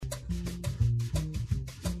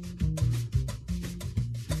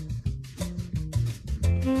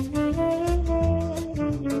Welcome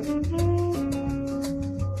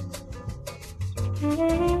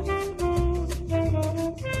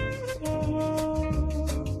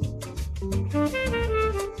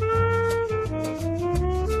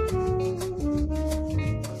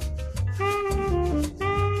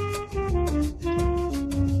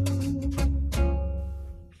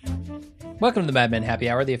to the Mad Men Happy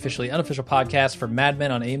Hour, the officially unofficial podcast for Mad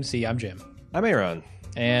Men on AMC. I'm Jim. I'm Aaron.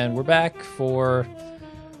 And we're back for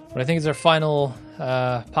what I think is our final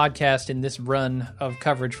podcast in this run of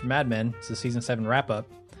coverage for Mad Men. It's the Season 7 wrap-up.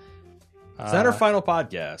 Is that our final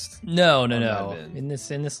podcast? No. In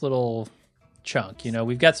this little chunk. You know,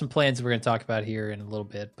 we've got some plans that we're going to talk about here in a little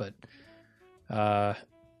bit, but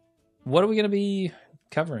what are we going to be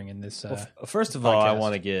covering in this first of all, I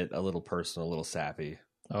want to get a little personal, a little sappy.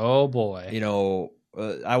 Oh, boy. You know,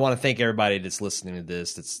 I want to thank everybody that's listening to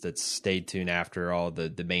this, that's stayed tuned after all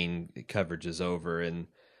the main coverage is over. And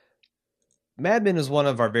Mad Men is one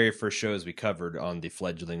of our very first shows we covered on the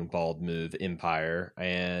fledgling Bald Move Empire,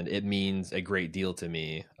 and it means a great deal to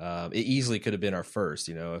me. It easily could have been our first.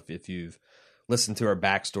 You know, if you've listened to our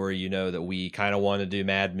backstory, you know that we kind of want to do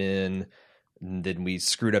Mad Men, and then we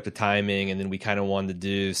screwed up the timing, and then we kind of wanted to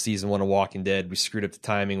do season 1 of Walking Dead. We screwed up the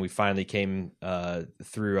timing. We finally came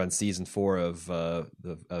through on season 4 of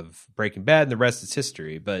Breaking Bad, and the rest is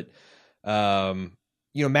history. But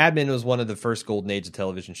you know, Mad Men was one of the first golden age of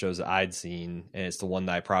television shows that I'd seen, and it's the one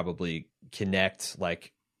that I probably connect.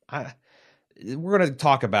 We're going to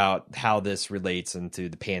talk about how this relates into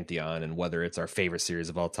the pantheon and whether it's our favorite series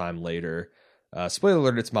of all time later. Spoiler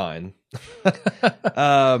alert, it's mine.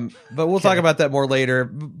 But we'll talk about that more later.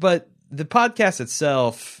 But the podcast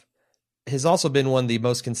itself has also been one of the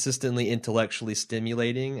most consistently intellectually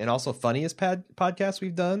stimulating and also funniest podcasts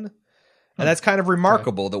we've done. And that's kind of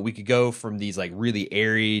remarkable that we could go from these like really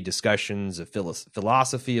airy discussions of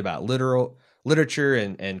philosophy about literature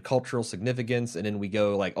and cultural significance, and then we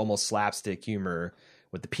go like almost slapstick humor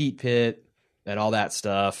with the Pete Pit and all that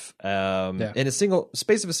stuff in a single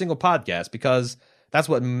space of a single podcast, because that's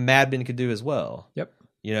what Mad Men could do as well. Yep.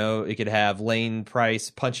 You know, it could have Lane Price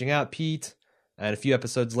punching out Pete, and a few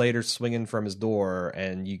episodes later swinging from his door,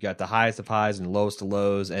 and you got the highest of highs and lowest of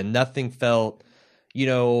lows, and nothing felt, you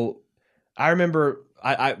know. I remember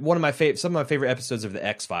some of my favorite episodes of the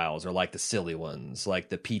X-Files are like the silly ones, like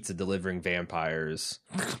the pizza delivering vampires.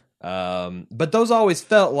 But those always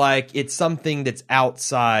felt like it's something that's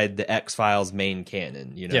outside the X-Files main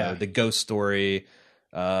canon, you know, the ghost story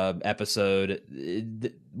episode.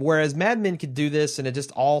 Whereas Mad Men could do this, and it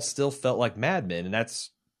just all still felt like Mad Men, and that's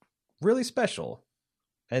really special.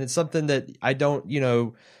 And it's something that I don't, you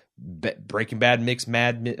know. Breaking Bad mixed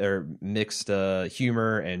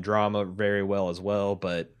humor and drama very well as well,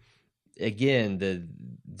 but again, the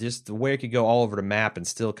way it could go all over the map and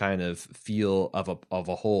still kind of feel of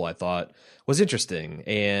a whole, I thought was interesting,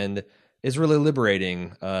 and is really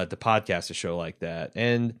liberating to podcast a show like that.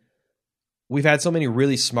 And we've had so many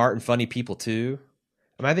really smart and funny people too.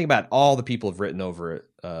 I mean, I think about all the people who've written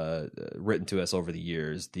to us over the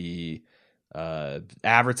years. The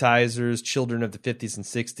advertisers, children of the 50s and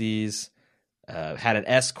 60s, had an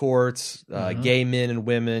escort, gay men and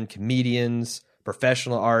women, comedians,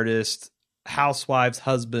 professional artists, housewives,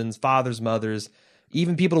 husbands, fathers, mothers,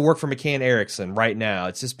 even people who work for McCann Erickson right now.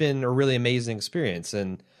 It's just been a really amazing experience.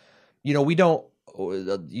 And, you know,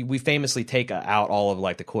 we famously take out all of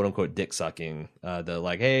like the quote unquote dick sucking, the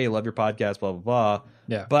like, hey, love your podcast, blah, blah, blah.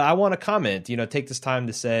 Yeah. But I want to comment, you know, take this time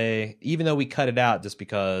to say, even though we cut it out just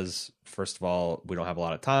because, first of all, we don't have a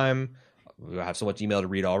lot of time, we have so much email to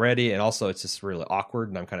read already, and also it's just really awkward,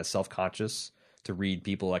 and I'm kind of self-conscious to read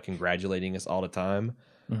people like congratulating us all the time.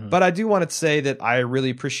 Mm-hmm. But I do want to say that I really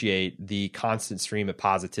appreciate the constant stream of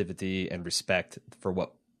positivity and respect for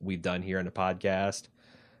what we've done here on the podcast.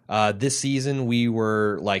 This season, we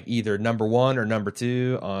were like either number 1 or number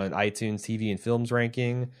 2 on iTunes TV and Films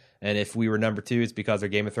ranking. And if we were number 2, it's because our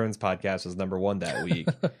Game of Thrones podcast was number 1 that week.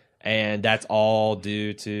 And that's all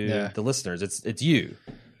due to the listeners. It's you.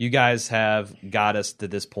 You guys have got us to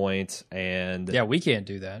this point, and we can't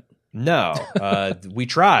do that. No, we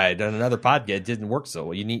tried on another podcast. It didn't work so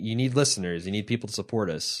well. You need listeners. You need people to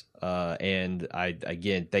support us. And I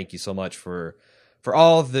again thank you so much for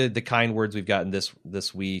all the kind words we've gotten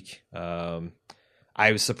this week.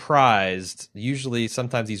 I was surprised. Usually,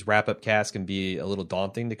 sometimes these wrap-up casts can be a little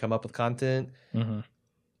daunting to come up with content. Mm-hmm.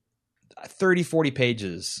 30, 40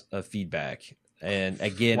 pages of feedback. And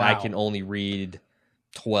again, I can only read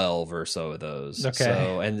 12 or so of those. Okay.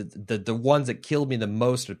 So, and the ones that killed me the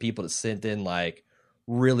most are people that sent in like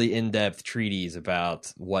really in-depth treaties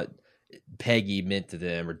about what Peggy meant to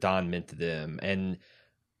them or Don meant to them. And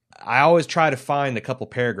I always try to find a couple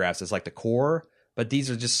paragraphs as like the core, but these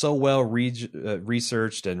are just so well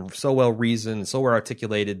researched and so well reasoned and so well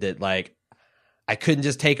articulated that like I couldn't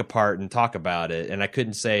just take apart and talk about it, and I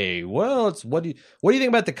couldn't say, well, it's what do you think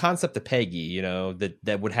about the concept of Peggy, you know,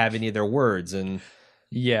 that would have any of their words. And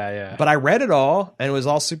yeah. But I read it all, and it was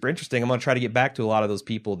all super interesting. I'm going to try to get back to a lot of those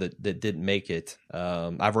people that didn't make it.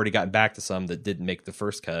 I've already gotten back to some that didn't make the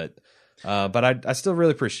first cut, but I still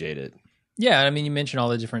really appreciate it. Yeah, I mean, you mentioned all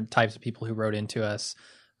the different types of people who wrote into us,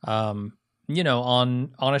 you know,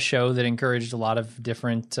 on a show that encouraged a lot of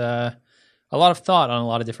different, a lot of thought on a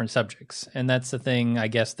lot of different subjects. And that's the thing, I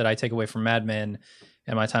guess, that I take away from Mad Men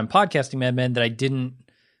and my time podcasting Mad Men that I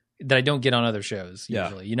don't get on other shows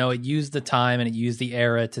usually. You know, it used the time and it used the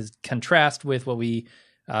era to contrast with what we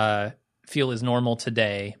feel is normal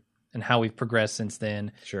today and how we've progressed since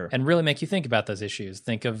then. Sure. And really make you think about those issues.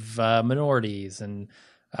 Think of minorities and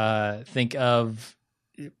think of,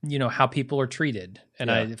 you know, how people are treated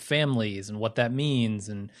and families and what that means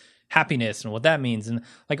and happiness and what that means. And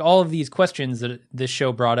like all of these questions that this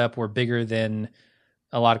show brought up were bigger than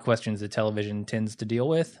a lot of questions that television tends to deal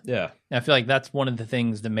with. Yeah. And I feel like that's one of the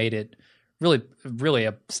things that made it really, really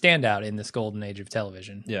a standout in this golden age of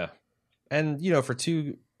television. Yeah. And, you know, for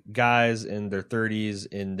two guys in their 30s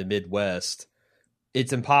in the Midwest,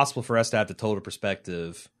 it's impossible for us to have the total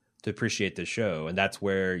perspective to appreciate this show. And that's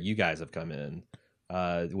where you guys have come in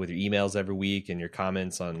with your emails every week and your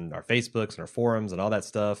comments on our Facebooks and our forums and all that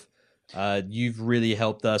stuff. You've really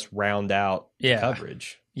helped us round out the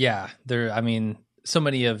coverage. Yeah. I mean, so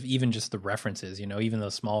many of even just the references, you know, even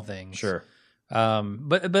those small things. Sure.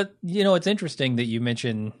 But you know, it's interesting that you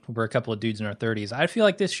mentioned we're a couple of dudes in our 30s. I feel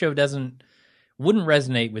like this show wouldn't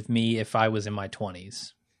resonate with me if I was in my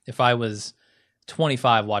 20s. If I was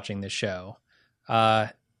 25 watching this show.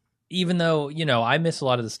 Even though, you know, I miss a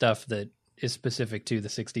lot of the stuff that is specific to the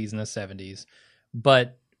 60s and the 70s.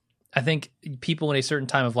 But I think people in a certain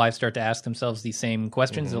time of life start to ask themselves these same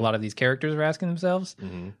questions that a lot of these characters are asking themselves.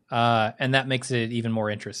 And that makes it even more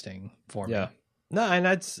interesting for me. Yeah. No, and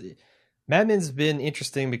Mad Men's been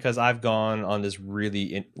interesting because I've gone on this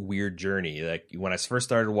really weird journey. Like when I first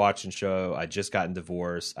started watching the show, I just gotten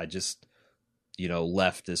divorced. I just, you know,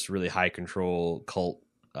 left this really high control cult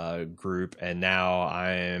group, and now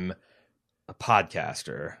I'm a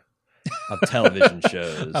podcaster of television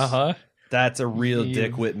shows. That's a real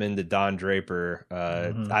Dick Whitman to Don Draper.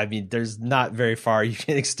 I mean, there's not very far you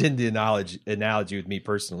can extend the analogy with me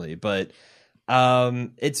personally, but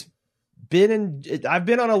it's been I've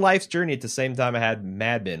been on a life's journey at the same time I had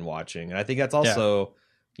Mad Men watching, and I think that's also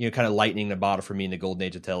you know, kind of lightning the bottle for me in the golden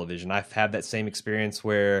age of television. I've had that same experience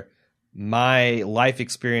where my life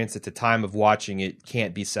experience at the time of watching it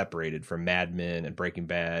can't be separated from Mad Men and Breaking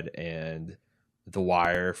Bad and The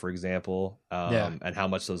Wire, for example, and how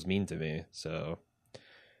much those mean to me. So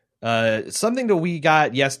something that we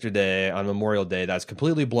got yesterday on Memorial Day that I was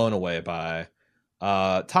completely blown away by,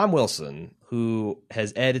 Tom Wilson, who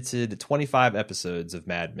has edited 25 episodes of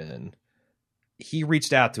Mad Men. He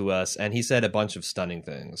reached out to us and he said a bunch of stunning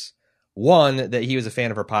things. One, that he was a fan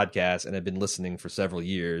of our podcast and had been listening for several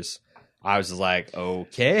years. I was just like,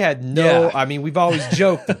 okay, I mean, we've always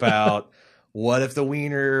joked about what if the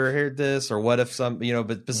wiener heard this, or what if some, you know,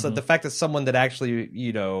 but the fact that someone that actually,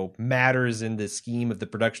 you know, matters in the scheme of the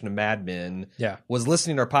production of Mad Men was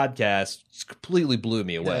listening to our podcast just completely blew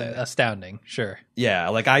me away. Astounding. Sure. Yeah.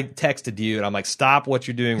 Like I texted you and I'm like, stop what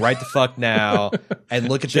you're doing right the fuck now and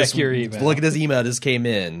look at this email. Look at this email that just came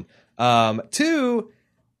in. Two,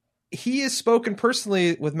 he has spoken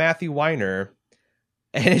personally with Matthew Weiner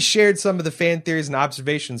and has shared some of the fan theories and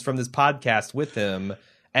observations from this podcast with him.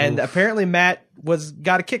 And apparently Matt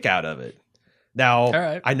got a kick out of it.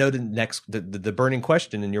 Now, I know the burning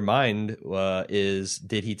question in your mind is,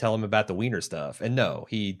 did he tell him about the wiener stuff? And no,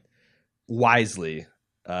 he wisely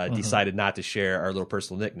decided not to share our little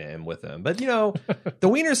personal nickname with him. But, you know, the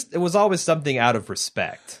wiener was always something out of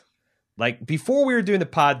respect. Like before we were doing the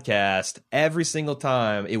podcast, every single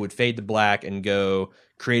time it would fade to black and go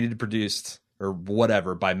created and produced or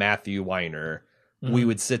whatever by Matthew Weiner. We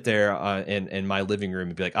would sit there in my living room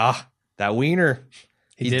and be like, that wiener,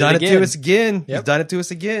 he's done it to us again. Yep. He's done it to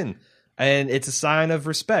us again. And it's a sign of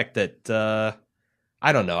respect that,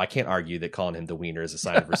 I don't know. I can't argue that calling him the wiener is a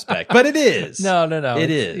sign of respect, but it is. No.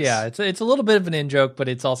 It is. Yeah. It's a little bit of an in-joke, but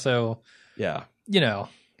it's also, you know,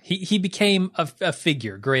 he became a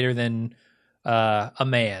figure greater than a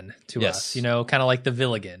man to us, you know, kind of like the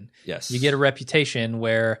Villigan. Yes. You get a reputation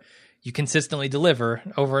where you consistently deliver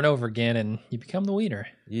over and over again, and you become the wiener.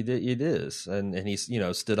 It is, and he's, you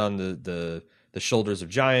know, stood on the the shoulders of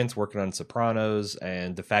giants, working on Sopranos,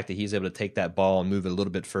 and the fact that he's able to take that ball and move it a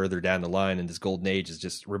little bit further down the line in this golden age is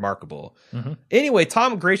just remarkable. Mm-hmm. Anyway,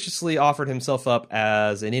 Tom graciously offered himself up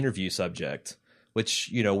as an interview subject, which,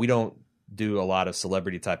 you know, we don't do a lot of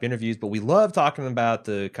celebrity type interviews, but we love talking about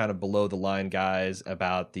the kind of below the line guys,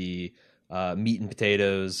 about the meat and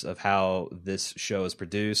potatoes of how this show is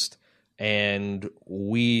produced. And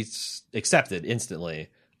we accepted instantly.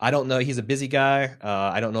 I don't know. He's a busy guy.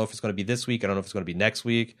 I don't know if it's going to be this week. I don't know if it's going to be next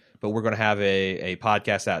week, but we're going to have a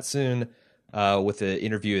podcast out soon with an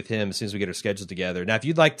interview with him as soon as we get our schedules together. Now, if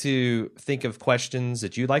you'd like to think of questions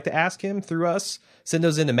that you'd like to ask him through us, send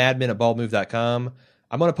those in to madmen@baldmove.com.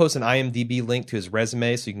 I'm going to post an IMDb link to his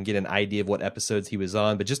resume so you can get an idea of what episodes he was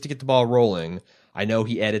on. But just to get the ball rolling, I know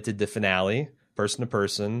he edited the finale, Person to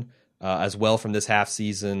Person, as well from this half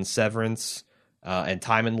season, Severance, and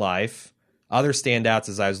Time in Life. Other standouts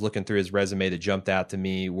as I was looking through his resume that jumped out to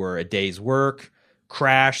me were A Day's Work,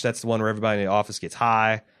 Crash, that's the one where everybody in the office gets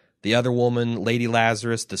high, The Other Woman, Lady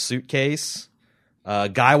Lazarus, The Suitcase.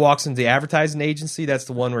 Guy walks into the advertising agency, that's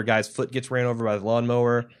the one where a guy's foot gets ran over by the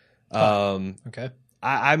lawnmower. Okay.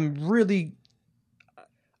 I'm really...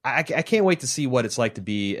 I can't wait to see what it's like to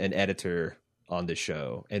be an editor on this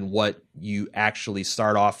show and what you actually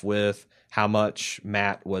start off with, how much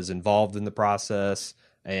Matt was involved in the process,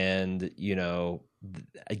 and, you know,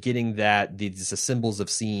 getting these symbols of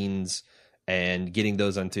scenes and getting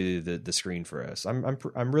those onto the screen for us.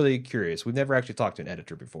 I'm really curious. We've never actually talked to an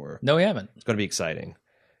editor before. No, we haven't. It's going to be exciting.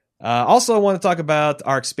 Also, I want to talk about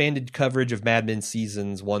our expanded coverage of Mad Men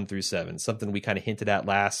seasons 1 through 7, something we kind of hinted at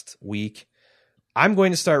last week. I'm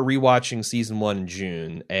going to start rewatching season 1 in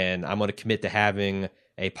June, and I'm going to commit to having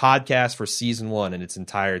a podcast for season 1 in its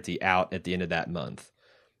entirety out at the end of that month.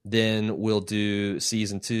 Then we'll do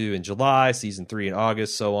season 2 in July, season 3 in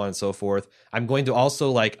August, so on and so forth. I'm going to also,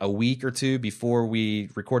 like a week or two before we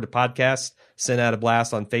record the podcast, send out a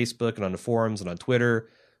blast on Facebook and on the forums and on Twitter,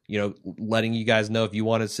 you know, letting you guys know if you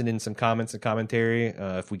want to send in some comments and commentary.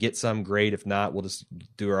 If we get some, great. If not, we'll just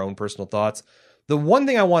do our own personal thoughts. The one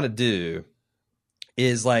thing I want to do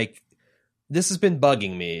is, like, this has been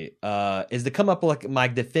bugging me, is to come up with like my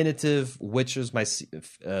definitive which is my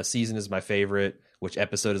season is my favorite, which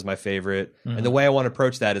episode is my favorite. Mm-hmm. And the way I want to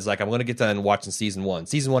approach that is, like, I'm going to get done watching season 1.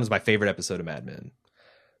 Season 1 is my favorite episode of Mad Men.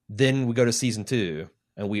 Then we go to season 2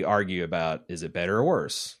 and we argue about, is it better or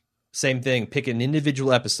worse? Same thing, pick an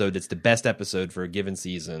individual episode that's the best episode for a given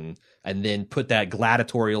season, and then put that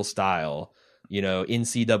gladiatorial style, you know,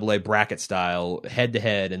 NCAA bracket style, head to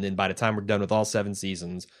head, and then by the time we're done with all 7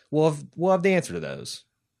 seasons, we'll have the answer to those.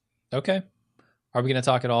 Okay. Are we going to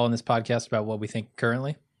talk at all in this podcast about what we think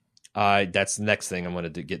currently? That's the next thing I'm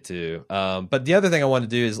going to get to. But the other thing I want to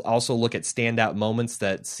do is also look at standout moments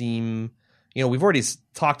that seem, you know, we've already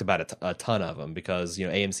talked about a ton of them because, you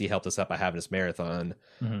know, AMC helped us out by having this marathon.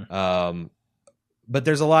 Mm-hmm. But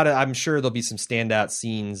there's a lot of, I'm sure there'll be some standout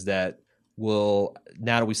scenes that will,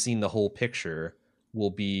 now that we've seen the whole picture, will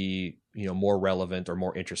be, you know, more relevant or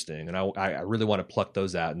more interesting. And I really want to pluck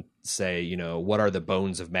those out and say, you know, what are the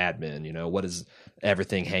bones of Mad Men? You know, what is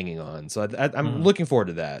everything hanging on? So I'm looking forward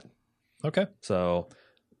to that. Okay. So,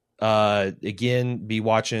 again, be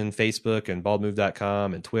watching Facebook and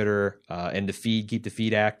baldmove.com and Twitter, and keep the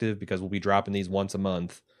feed active because we'll be dropping these once a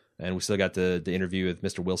month. And we still got the interview with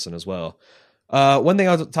Mr. Wilson as well. One thing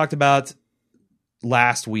I talked about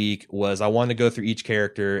last week was I wanted to go through each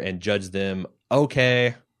character and judge them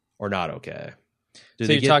okay or not okay.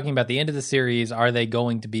 So you're talking about the end of the series. Are they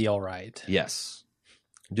going to be all right? Yes.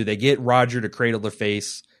 Do they get Roger to cradle their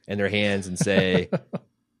face in their hands and say,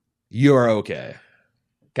 you're okay?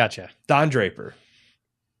 Gotcha. Don Draper.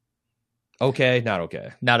 Okay, not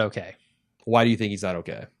okay. Not okay. Why do you think he's not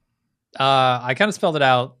okay? I kind of spelled it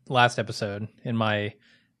out last episode in my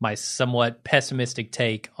somewhat pessimistic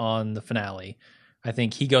take on the finale. I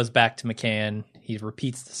think he goes back to McCann. He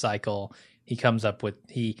repeats the cycle. He comes up with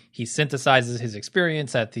he synthesizes his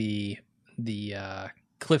experience at the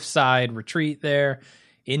cliffside retreat there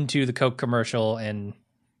into the Coke commercial and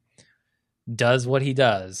does what he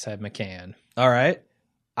does at McCann. All right.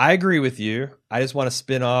 I agree with you. I just want to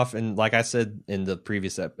spin off. And like I said in the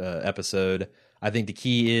previous episode, I think the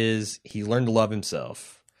key is he learned to love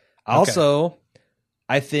himself. Okay. Also,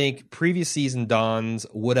 I think previous season Dons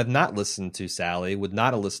would have not listened to Sally, would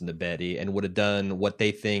not have listened to Betty, and would have done what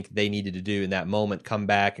they think they needed to do in that moment, come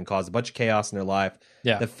back and cause a bunch of chaos in their life.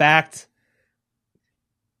 Yeah. The fact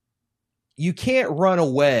you can't run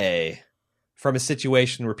away from a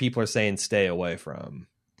situation where people are saying stay away from.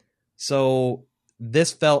 So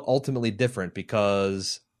this felt ultimately different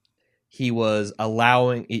because he was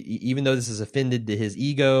allowing, even though this is offended to his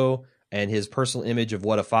ego, and his personal image of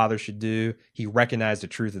what a father should do, he recognized the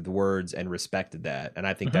truth of the words and respected that. And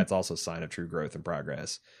I think that's also a sign of true growth and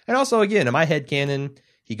progress. And also, again, in my headcanon,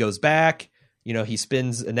 he goes back, he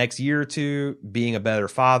spends the next year or two being a better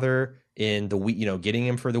father in the week, getting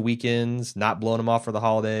him for the weekends, not blowing him off for the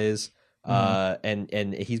holidays.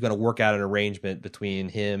 And he's going to work out an arrangement between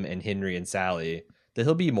him and Henry and Sally that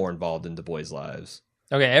he'll be more involved in the boys' lives.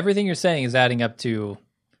 Okay, everything you're saying is adding up to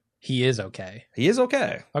he is okay. He is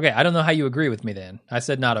okay. Okay, I don't know how you agree with me then. I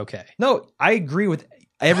said not okay. No, I agree with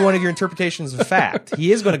every one of your interpretations of fact.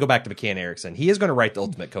 He is going to go back to McCann Erickson. He is going to write the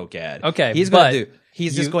Ultimate Coke ad. Okay, he's going to do.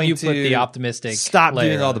 He's just going to to put the optimistic. Stop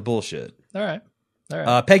layer doing all on. the bullshit. All right.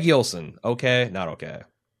 Peggy Olson, okay, not okay.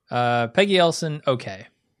 Peggy Olson, okay.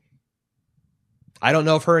 I don't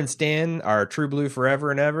know if her and Stan are true blue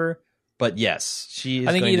forever and ever, but yes, she is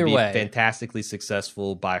I think going either to be way. fantastically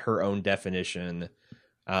successful by her own definition.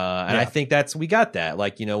 And I think we got that.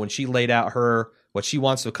 Like, when she laid out what she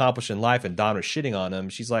wants to accomplish in life and Don was shitting on him,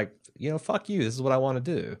 she's like, fuck you. This is what I want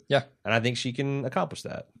to do. Yeah. And I think she can accomplish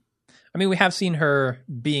that. I mean, we have seen her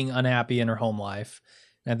being unhappy in her home life.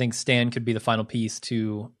 And I think Stan could be the final piece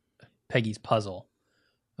to Peggy's puzzle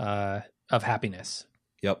of happiness.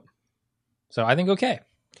 Yep. So I think okay.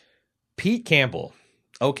 Pete Campbell,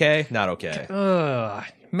 okay, not okay. Ugh,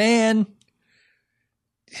 man.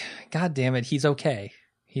 God damn it, he's okay.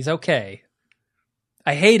 He's okay.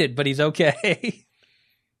 I hate it, but he's okay.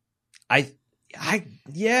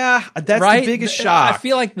 Yeah, that's right? the biggest shock. I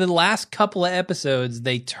feel like the last couple of episodes,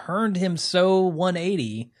 they turned him so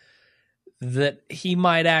 180 that he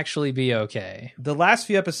might actually be okay. The last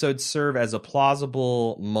few episodes serve as a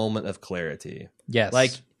plausible moment of clarity. Yes.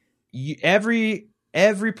 Like, every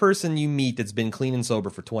person you meet that's been clean and sober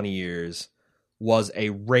for 20 years was a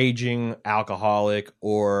raging alcoholic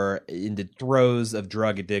or in the throes of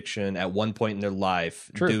drug addiction at one point in their life,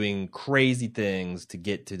 True. doing crazy things to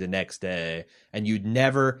get to the next day. And you'd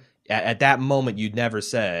never, at that moment, you'd never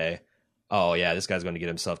say, oh yeah, this guy's going to get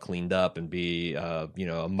himself cleaned up and be, a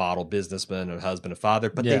model businessman, a husband, a father.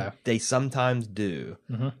 But they sometimes do.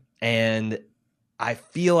 Mm-hmm. And I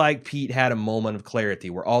feel like Pete had a moment of clarity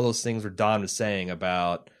where all those things where Don was saying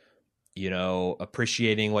about,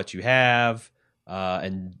 appreciating what you have,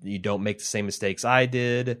 and you don't make the same mistakes I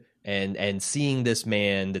did, and seeing this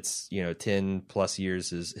man that's 10 plus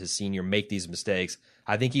years his senior make these mistakes.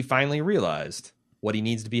 I think he finally realized what he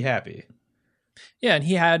needs to be happy. Yeah, and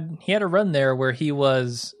he had a run there where he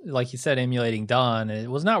was, like you said, emulating Don, and it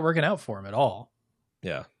was not working out for him at all.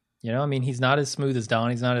 Yeah. I mean, he's not as smooth as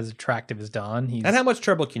Don. He's not as attractive as Don. And how much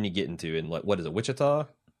trouble can you get into in, what is it, Wichita?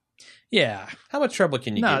 Yeah. How much trouble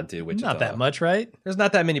can you get into Wichita? Not that much, right? There's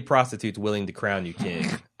not that many prostitutes willing to crown you king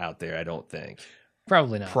out there, I don't think.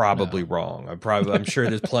 Probably not. Probably wrong. I'm sure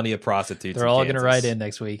there's plenty of prostitutes. They're all going to write in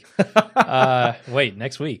next week. Wait,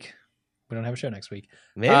 next week? We don't have a show next week.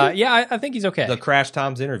 Maybe? Yeah, I think he's okay. The Crash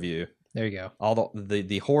Tom's interview. There you go. All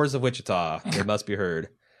the whores of Wichita. They must be heard.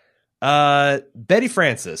 Betty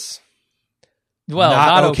Francis. Well,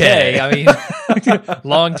 not okay. I mean,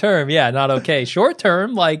 long term, yeah, not okay. Short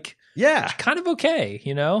term, kind of okay,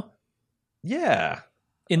 Yeah.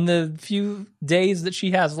 In the few days that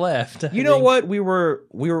she has left. You know what?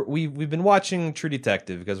 We've been watching True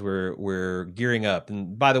Detective because we're gearing up.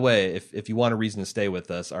 And by the way, if you want a reason to stay with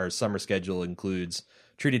us, our summer schedule includes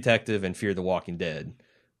True Detective and Fear the Walking Dead.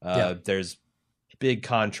 There's big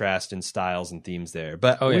contrast in styles and themes there.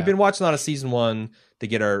 But we've been watching on a season 1 to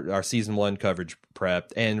get our season 1 coverage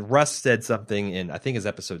prepped. And Russ said something in, I think it's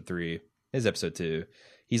episode 3, his episode 2.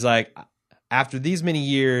 He's like, after these many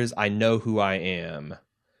years, I know who I am.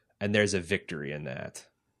 And there's a victory in that.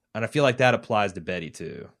 And I feel like that applies to Betty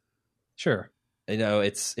too. Sure.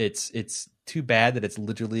 It's too bad that it's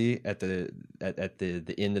literally at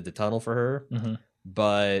the end of the tunnel for her. Mm-hmm.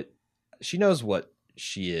 But she knows what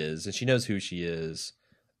she is, and she knows who she is,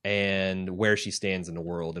 and where she stands in the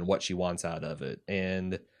world, and what she wants out of it.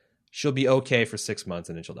 And she'll be okay for 6 months,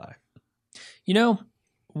 and then she'll die.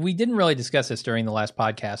 We didn't really discuss this during the last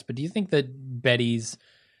podcast, but do you think that Betty's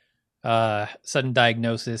sudden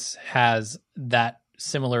diagnosis has that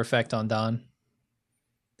similar effect on Don?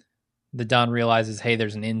 That Don realizes, hey,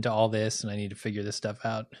 there's an end to all this, and I need to figure this stuff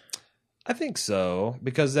out. I think so,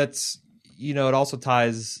 because that's, it also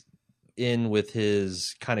ties in with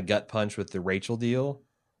his kind of gut punch with the Rachel deal.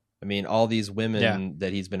 I mean, all these women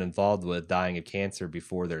that he's been involved with dying of cancer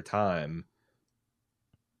before their time.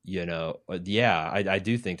 I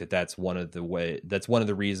do think that's one of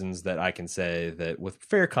the reasons that I can say that with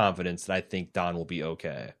fair confidence that I think Don will be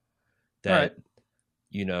okay. That,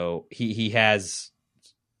 he has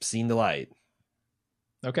seen the light.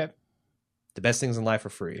 Okay. The best things in life are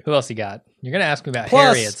free. Who else you got? You're gonna ask me about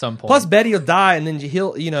Plus- Harry at some point. Plus, Betty will die, and then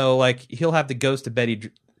he'll have the ghost of Betty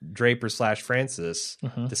Draper / Francis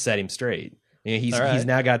to set him straight. You know, All right. he's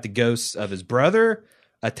now got the ghosts of his brother,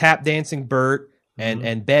 a tap dancing Bert,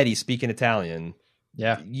 and Betty speaking Italian.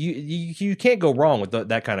 Yeah. You can't go wrong with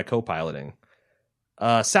that kind of co-piloting.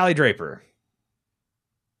 Sally Draper.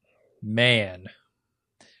 Man.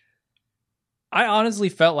 I honestly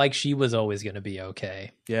felt like she was always going to be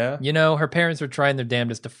okay. Yeah, You know, her parents were trying their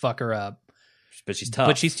damnedest to fuck her up. but she's tough.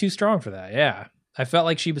 But she's too strong for that. Yeah. I felt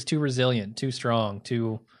like she was too resilient, too strong,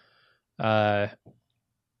 too I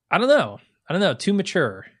don't know, too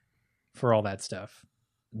mature for all that stuff.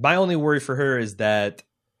 My only worry for her is that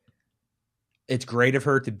it's great of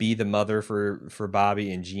her to be the mother for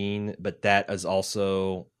Bobby and Jean, but that is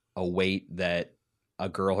also a weight that a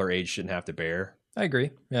girl her age shouldn't have to bear. I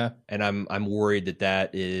agree. Yeah. And I'm worried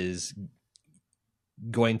that is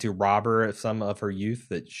going to rob her of some of her youth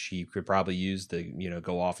that she could probably use to, you know,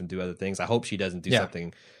 go off and do other things. I hope she doesn't do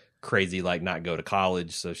something crazy like not go to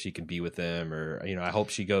college so she can be with them, or, you know, I hope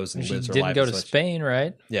she goes and She lives her didn't life. go as to much. Spain,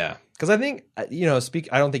 right? Yeah, because I think, you know,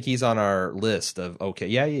 I don't think he's on our list of okay.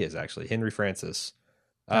 Yeah, he is actually Henry Francis.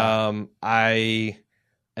 I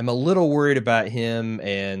am a little worried about him,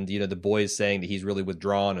 and you know, the boys saying that he's really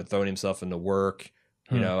withdrawn and thrown himself into work.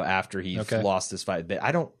 You know, after he lost this fight, but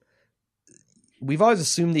I don't. We've always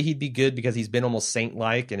assumed that he'd be good because he's been almost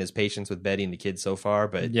saint-like in his patience with Betty and the kids so far.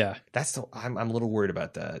 But Yeah. I'm a little worried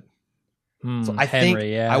about that. So So I think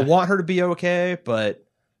I want her to be okay, but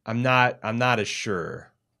I'm not as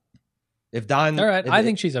sure. If Don, All right, I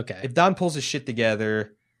think she's okay. if Don pulls his shit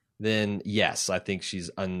together, then yes, I think she's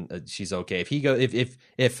okay.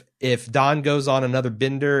 If Don goes on another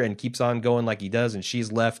bender and keeps on going like he does, and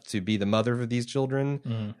she's left to be the mother of these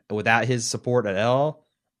children without his support at all,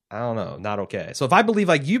 I don't know, not okay. So if I believe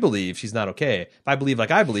like you believe, she's not okay. If I believe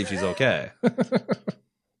like I believe, she's okay.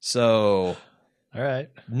 So, All right.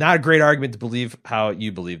 not a great argument to believe how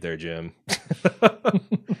you believe there, Jim.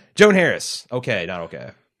 Joan Harris, okay, not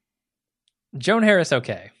okay. Joan Harris,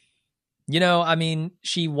 okay. You know, I mean,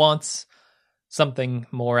 she wants something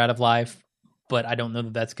more out of life, but I don't know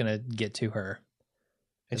that that's going to get to her.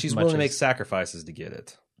 And as she's much willing to make as- sacrifices to get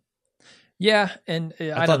it. Yeah, and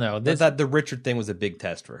I don't know. I thought the Richard thing was a big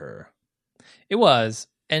test for her. It was,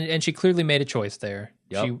 and she clearly made a choice there.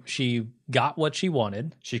 Yep. She got what she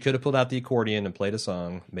wanted. She could have pulled out the accordion and played a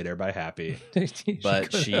song, made everybody happy.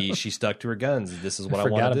 But she stuck to her guns. This is what I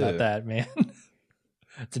want to do. Forgot about that, man.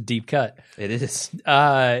 It's a deep cut. It is.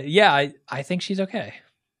 Yeah, I think she's okay.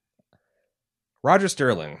 Roger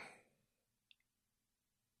Sterling.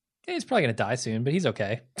 Yeah, he's probably going to die soon, but he's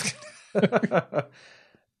okay.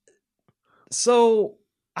 So,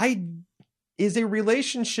 is a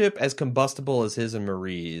relationship as combustible as his and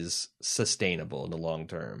Marie's sustainable in the long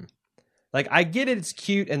term? Like, I get it, it's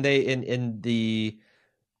cute, and they in the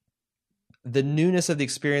newness of the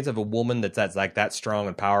experience of a woman that's like that strong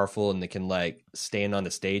and powerful and that can like stand on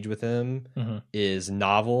the stage with him is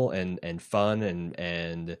novel and fun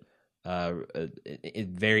and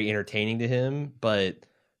very entertaining to him. But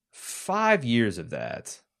 5 years of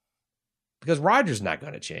that, because Roger's not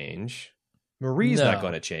going to change. Marie's No. not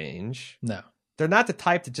going to change. No. They're not the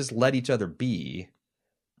type to just let each other be.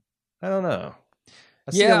 I don't know.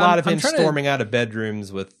 I see Yeah, a lot of I'm him trying to- storming out of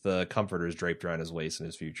bedrooms with comforters draped around his waist in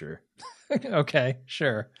his future. Okay,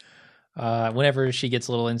 sure. Whenever she gets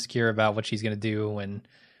a little insecure about what she's going to do when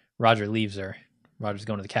Roger leaves her, Roger's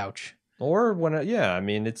going to the couch. Or when, I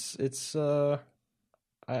mean, it's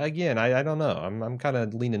again, I don't know. I'm kind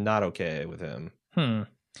of leaning not okay with him.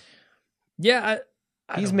 Yeah,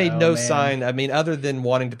 I He's don't made know, no man. sign. I mean, other than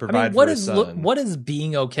wanting to I provide mean, what for his is son. what does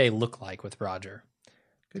being okay look like with Roger?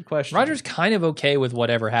 Good question. Roger's kind of okay with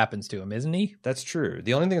whatever happens to him, isn't he? That's true.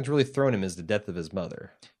 The only thing that's really thrown him is the death of his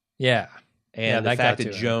mother. Yeah. And Yeah, the that fact got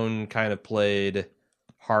that to him. Joan kind of played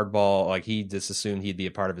hardball, like he just assumed he'd be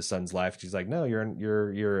a part of his son's life. She's like, no, you're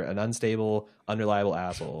an unstable, unreliable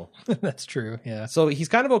asshole. That's true. Yeah. So he's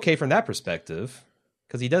kind of okay from that perspective,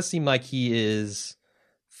 because he does seem like he is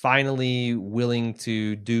finally willing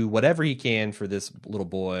to do whatever he can for this little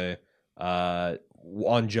boy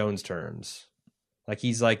on Joan's terms. Like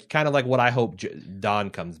he's like kind of like what I hope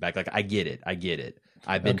Don comes back. Like I get it.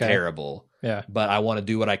 I've been Okay. terrible. Yeah. But I want to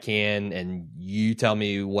do what I can, and you tell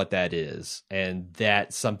me what that is. And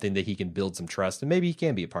that's something that he can build some trust, and maybe he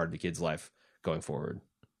can be a part of the kid's life going forward.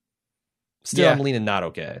 Still, Yeah. I'm leaning not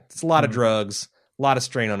okay. It's a lot of drugs, a lot of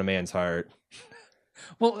strain on a man's heart.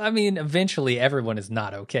 Well, I mean, eventually everyone is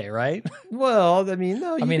not okay, right? Well, I mean,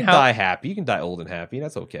 no, you mean, can how- die happy. You can die old and happy.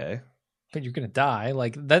 That's okay. but you're gonna die.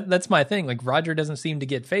 Like that's my thing. Like Roger doesn't seem to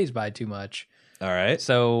get phased by it too much. All right.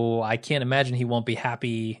 So I can't imagine he won't be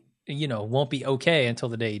happy, won't be okay until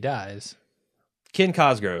the day he dies. Ken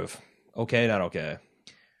Cosgrove. Okay, not okay.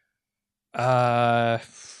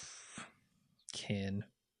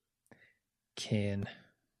 Ken.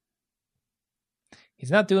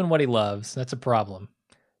 He's not doing what he loves. That's a problem.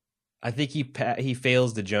 I think he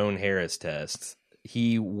fails the Joan Harris test.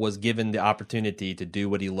 He was given the opportunity to do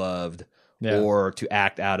what he loved or to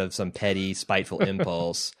act out of some petty, spiteful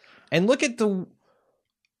impulse. And look at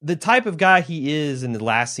the type of guy he is in the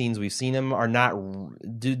last scenes we've seen him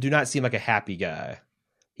do not seem like a happy guy.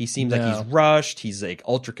 He seems like he's rushed. He's like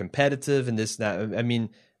ultra competitive and this, that. I mean,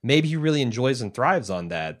 maybe he really enjoys and thrives on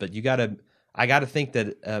that, but I got to think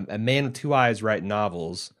that a man with two eyes writing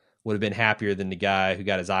novels would have been happier than the guy who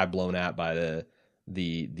got his eye blown out by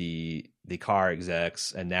the car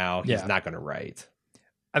execs, and now he's not going to write.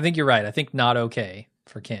 I think you're right. I think not okay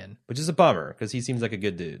for Ken. Which is a bummer, because he seems like a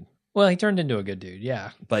good dude. Well, he turned into a good dude,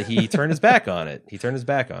 yeah. But he turned his back on it.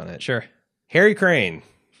 Sure. Harry Crane.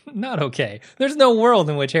 Not okay. There's no world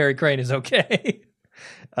in which Harry Crane is okay.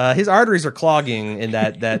 His arteries are clogging in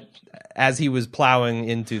that as he was plowing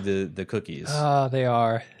into the cookies. Oh, they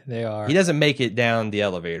are. He doesn't make it down the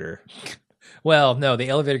elevator. Well, no, the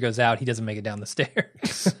elevator goes out. He doesn't make it down the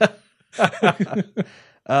stairs.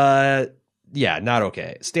 Yeah, not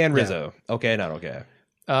okay. Stan Rizzo. Yeah. Okay, not okay.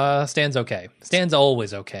 Stan's okay. Stan's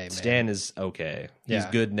always okay, man. Stan is okay. He's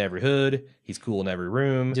good in every hood. He's cool in every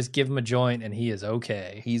room. Just give him a joint and he is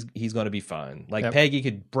okay. He's going to be fine. Like Peggy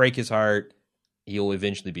could break his heart. He'll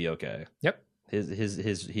eventually be okay. Yep.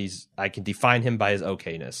 He's I can define him by his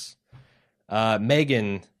okayness.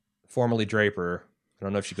 Megan, formerly Draper. I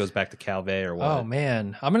don't know if she goes back to Calvé or what. Oh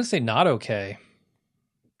man, I'm gonna say not okay.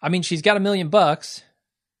 I mean, she's got $1 million,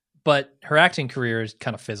 but her acting career is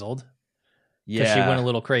kind of fizzled. Yeah, she went a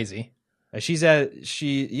little crazy. And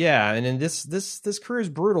then this career is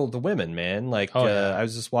brutal to women, man. Like I've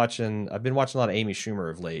been watching a lot of Amy Schumer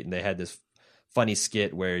of late, and they had this funny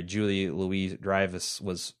skit where Julie Louis-Dreyfus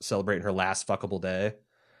was celebrating her last fuckable day.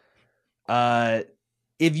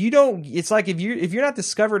 If you're not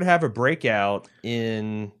discovered to have a breakout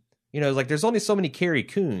in, like there's only so many Carrie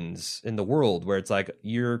Coons in the world where it's like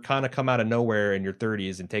you're kind of come out of nowhere in your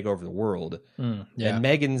 30s and take over the world. And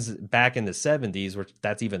Megan's back in the 70s, where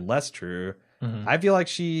that's even less true. Mm-hmm. I feel like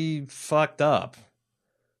she fucked up.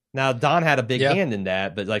 Now Dawn had a big hand in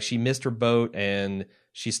that, but like she missed her boat, and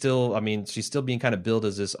she's still being kind of billed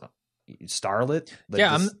as this starlet. Like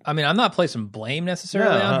I'm not placing blame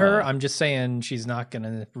necessarily on her. I'm just saying she's not going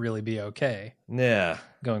to really be okay. Yeah,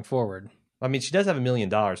 going forward. I mean, she does have $1 million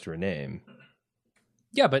to her name.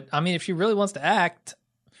 Yeah, but I mean, if she really wants to act,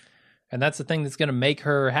 and that's the thing that's going to make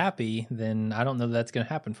her happy, then I don't know that's going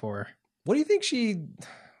to happen for her. What do you think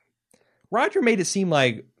Roger made it seem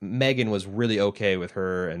like Megan was really okay with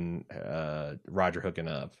her and Roger hooking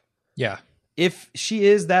up. Yeah. If she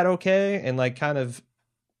is that okay and like kind of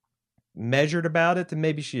measured about it, then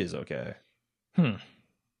maybe she is okay. And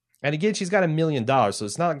again, she's got $1 million, so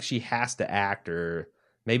it's not like she has to act, or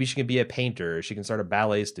maybe she can be a painter, or she can start a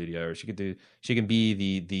ballet studio, or she can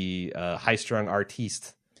be the high-strung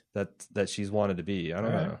artiste that she's wanted to be. I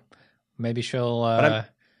don't know. Maybe she'll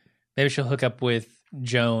hook up with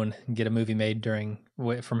Joan and get a movie made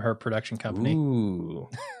from her production company. Ooh.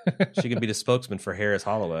 She could be the spokesman for Harris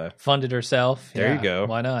Holloway. Funded herself. There you go.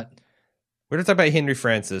 Why not? We're going to talk about Henry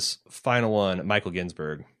Francis. Final one, Michael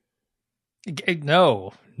Ginsburg.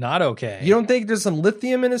 No, not okay. You don't think there's some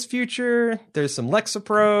lithium in his future? There's some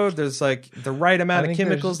Lexapro. There's like the right amount of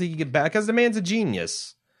chemicals he can get back, because the man's a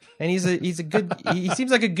genius. And he's a good. He seems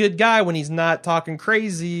like a good guy when he's not talking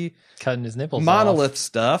crazy, cutting his nipples monolith off.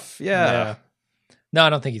 Stuff. Yeah. No, I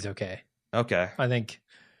don't think he's okay. Okay. I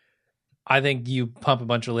think you pump a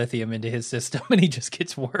bunch of lithium into his system and he just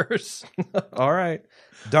gets worse. All right.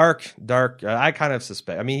 Dark. I kind of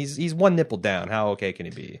suspect. I mean, he's one nipple down. How okay can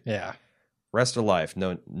he be? Yeah. Rest of life,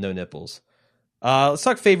 no nipples. Let's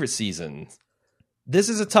talk favorite season. This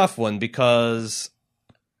is a tough one because,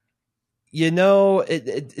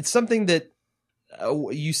 it's something that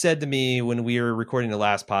you said to me when we were recording the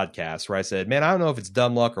last podcast, where I said, man, I don't know if it's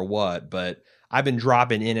dumb luck or what, but I've been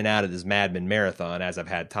dropping in and out of this Mad Men marathon as I've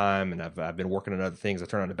had time, and I've been working on other things. I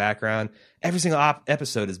turn on the background. Every single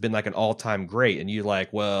episode has been like an all-time great, and you're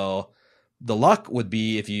like, well, the luck would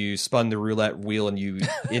be if you spun the roulette wheel and you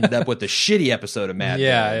ended up with the shitty episode of Mad Men.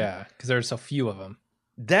 Yeah, because there's so few of them.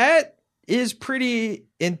 That is pretty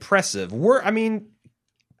impressive.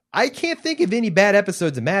 I can't think of any bad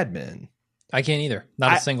episodes of Mad Men. I can't either.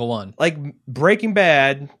 Not a single one. Like Breaking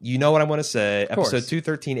Bad, you know what I'm going to say. course. Episode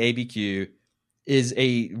 213 ABQ is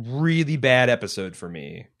a really bad episode for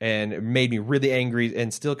me, and it made me really angry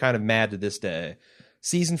and still kind of mad to this day.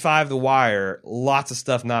 Season 5, The Wire, lots of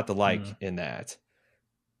stuff not to like in that.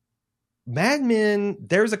 Mad Men,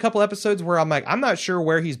 there's a couple episodes where I'm like, I'm not sure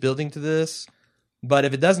where he's building to this, but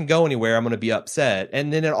if it doesn't go anywhere, I'm going to be upset.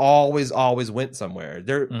 And then it always went somewhere.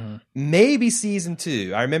 Maybe season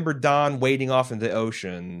 2. I remember Don wading off into the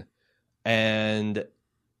ocean, and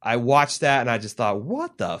I watched that and I just thought,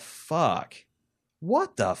 what the fuck?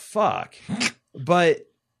 What the fuck? But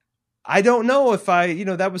I don't know if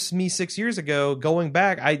that was me 6 years ago. Going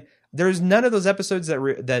back, there's none of those episodes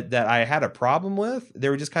that I had a problem with. They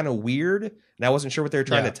were just kind of weird, and I wasn't sure what they were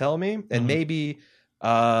trying to tell me. And maybe,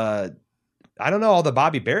 I don't know, all the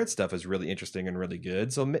Bobby Barrett stuff is really interesting and really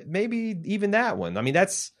good. So maybe even that one. I mean,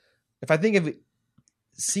 if I think of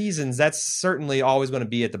seasons, that's certainly always going to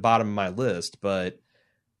be at the bottom of my list. But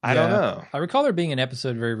I don't know. I recall there being an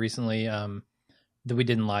episode very recently that we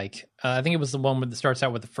didn't like. I think it was the one that starts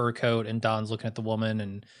out with the fur coat and Don's looking at the woman,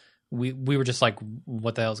 and we were just like,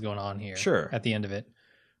 what the hell's going on here? Sure. At the end of it.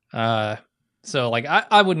 So like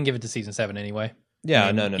I wouldn't give it to season 7 anyway. Yeah,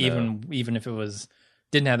 I mean, no. Even if it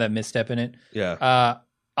didn't have that misstep in it. Yeah.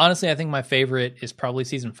 Honestly, I think my favorite is probably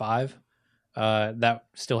season 5. That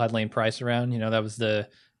still had Lane Price around. That was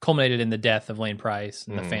culminated in the death of Lane Price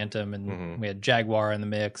and the Phantom, and we had Jaguar in the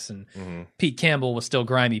mix, and Pete Campbell was still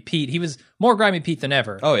Grimy Pete. He was more Grimy Pete than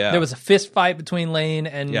ever. Oh yeah. There was a fist fight between Lane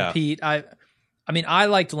and Pete. I mean, I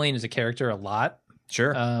liked Lane as a character a lot.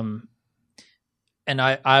 Sure. And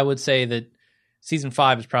I would say that season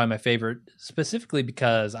 5 is probably my favorite, specifically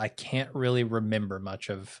because I can't really remember much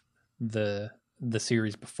of the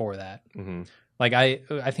series before that. Like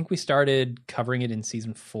I think we started covering it in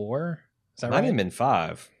season 4. Is that right? Might have been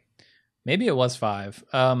 5. Maybe it was 5.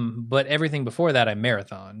 But everything before that I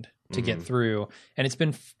marathoned to get through, and it's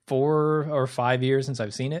been 4 or 5 years since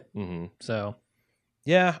I've seen it. So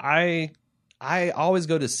yeah, I always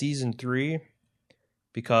go to season 3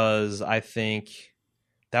 because I think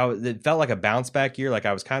it felt like a bounce back year. Like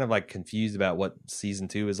I was kind of like confused about what season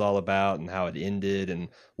 2 is all about and how it ended and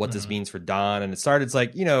what this means for Don. And it started, it's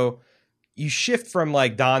like, you shift from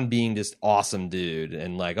like Don being this awesome dude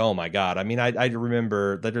and like, oh my God. I mean, I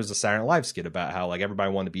remember that there's a Saturday Night Live skit about how like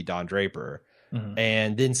everybody wanted to be Don Draper.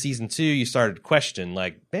 And then season 2, you started to question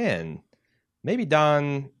like, man, maybe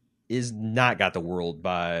Don is not got the world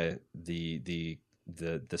by the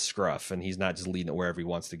scruff, and he's not just leading it wherever he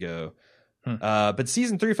wants to go. But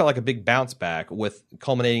season 3 felt like a big bounce back, with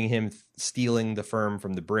culminating him stealing the firm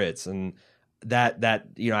from the Brits, and that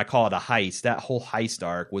I call it a heist. That whole heist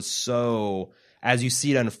arc was so, as you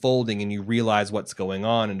see it unfolding and you realize what's going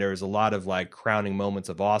on, and there's a lot of like crowning moments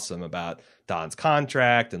of awesome about Don's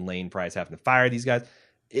contract and Lane Price having to fire these guys.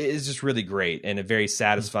 It's just really great, and a very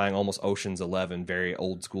satisfying, almost Ocean's 11, very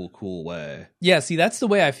old school, cool way. Yeah, see, that's the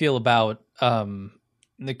way I feel about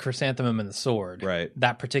the Chrysanthemum and the Sword. Right.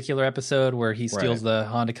 That particular episode where he steals the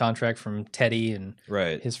Honda contract from Teddy and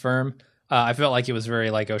his firm. I felt like it was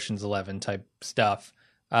very like Ocean's 11 type stuff.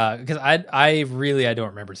 Because I don't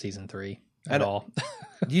remember season 3 at all.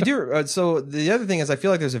 You do. So the other thing is, I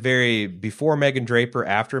feel like there's a very before Megan Draper,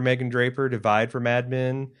 after Megan Draper divide for Mad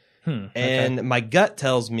Men. And my gut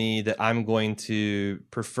tells me that I'm going to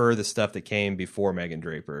prefer the stuff that came before Megan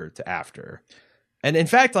Draper to after. And in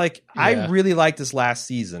fact, like I really liked this last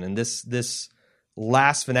season, and this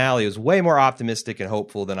last finale was way more optimistic and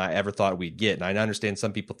hopeful than I ever thought we'd get. And I understand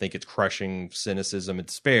some people think it's crushing cynicism and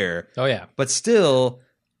despair. Oh yeah. But still,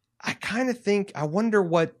 I kind of think, I wonder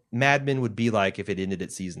what Mad Men would be like if it ended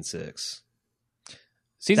at season 6.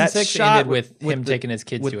 Season 6 ended with him taking his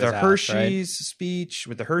kids to his house, Hershey's speech,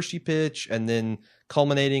 with the Hershey pitch, and then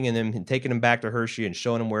culminating in him taking him back to Hershey and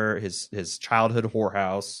showing him where his childhood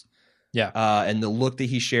whorehouse. Yeah. And the look that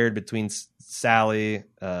he shared between Sally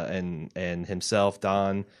and himself,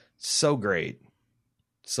 Don, so great.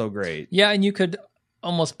 So great. Yeah, and you could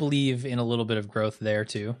almost believe in a little bit of growth there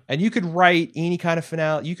too. And you could write any kind of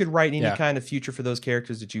finale, you could write any kind of future for those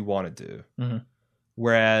characters that you wanted to.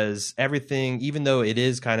 Whereas everything, even though it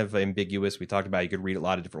is kind of ambiguous, we talked about you could read it a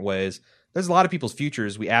lot of different ways. There's a lot of people's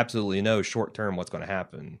futures we absolutely know short term what's going to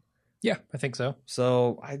happen. Yeah, I think so.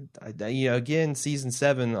 So I again, season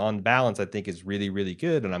 7 on balance, I think is really, really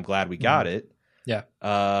good, and I'm glad we got it. Yeah.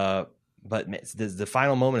 But the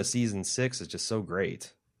final moment of season 6 is just so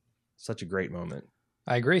great, such a great moment.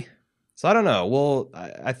 I agree. So I don't know. Well,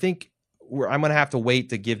 I think I'm going to have to wait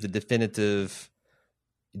to give the definitive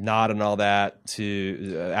nod and all that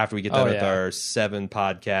to after we get done with yeah. our 7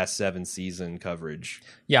 podcast, 7 season coverage.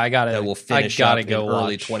 Yeah, I gotta. That will finish I gotta up go in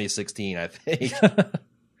early watch. 2016, I think.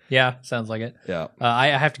 Yeah, sounds like it. Yeah. I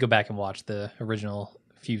have to go back and watch the original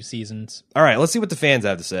few seasons. All right, let's see what the fans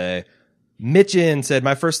have to say. Mitchin said,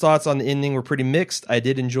 my first thoughts on the ending were pretty mixed. I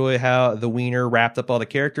did enjoy how the wiener wrapped up all the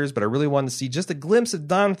characters, but I really wanted to see just a glimpse of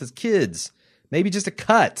Don with his kids. Maybe just a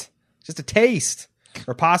cut, just a taste,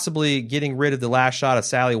 or possibly getting rid of the last shot of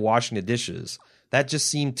Sally washing the dishes. That just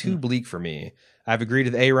seemed too bleak for me. I've agreed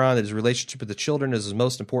with Aaron that his relationship with the children is his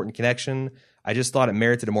most important connection. I just thought it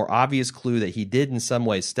merited a more obvious clue that he did in some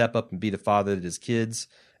ways step up and be the father that his kids,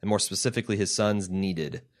 and more specifically his sons,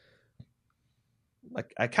 needed.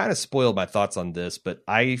 Like, I kind of spoiled my thoughts on this, but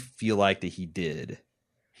I feel like that he did.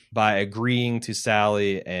 By agreeing to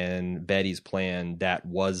Sally and Betty's plan, that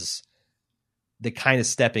was the kind of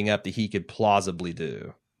stepping up that he could plausibly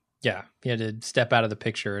do. Yeah, he had to step out of the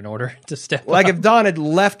picture in order to step Like, up. if Don had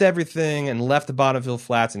left everything and left the Bonneville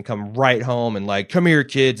Flats and come right home and like, come here,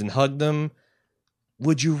 kids, and hug them,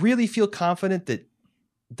 would you really feel confident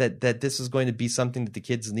that this is going to be something that the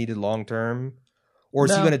kids needed long term? Or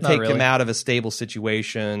is he No, going to not take really. them out of a stable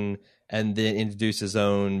situation and then introduce his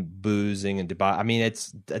own boozing and debauch? I mean,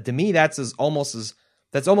 it's to me that's almost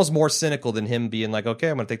more cynical than him being like, okay,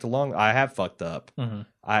 I'm going to take the long. I have fucked up. Mhm.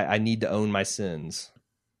 I need to own my sins.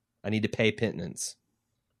 I need to pay penance.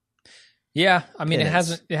 Yeah, I mean,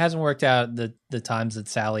 Penance. it hasn't worked out the times that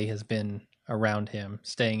Sally has been around him,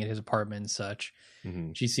 staying at his apartment and such.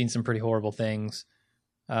 Mm-hmm. She's seen some pretty horrible things.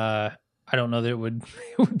 I don't know that it would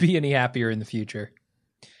it would be any happier in the future.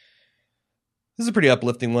 This is a pretty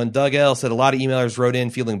uplifting one. Doug L. said a lot of emailers wrote in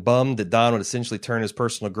feeling bummed that Don would essentially turn his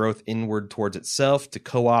personal growth inward towards itself to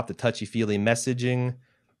co-opt the touchy-feely messaging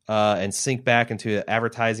and sink back into an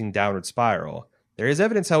advertising downward spiral. There is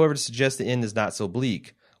evidence, however, to suggest the end is not so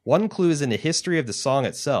bleak. One clue is in the history of the song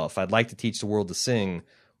itself, I'd Like to Teach the World to Sing,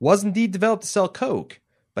 was indeed developed to sell Coke,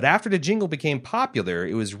 but after the jingle became popular,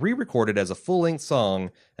 it was re-recorded as a full-length song,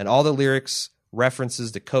 and all the lyrics,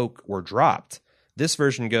 references to Coke were dropped. This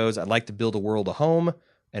version goes, I'd like to build a world a home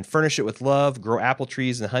and furnish it with love, grow apple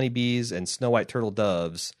trees and honeybees and snow white turtle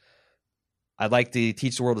doves. I'd like to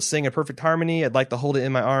teach the world to sing in perfect harmony. I'd like to hold it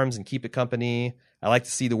in my arms and keep it company. I like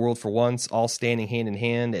to see the world for once, all standing hand in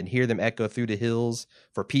hand, and hear them echo through the hills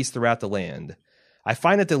for peace throughout the land. I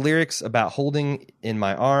find that the lyrics about holding in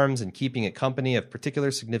my arms and keeping it company have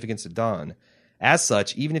particular significance to Don. As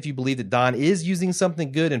such, even if you believe that Don is using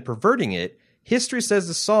something good and perverting it, history says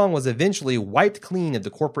the song was eventually wiped clean of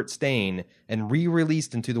the corporate stain and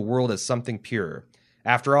re-released into the world as something pure.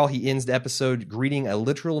 After all, he ends the episode greeting a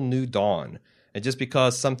literal new dawn. And just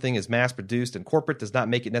because something is mass-produced and corporate does not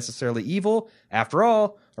make it necessarily evil. After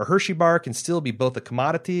all, a Hershey bar can still be both a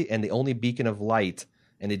commodity and the only beacon of light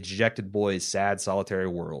in a dejected boy's sad, solitary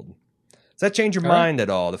world. Does that change your mind at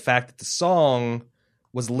all? The fact that the song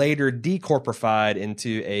was later decorporified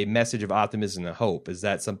into a message of optimism and hope. Is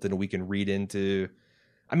that something that we can read into?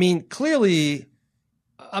 I mean, clearly,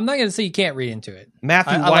 I'm not going to say you can't read into it.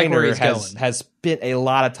 Matthew I like where Weiner he's going. has spent a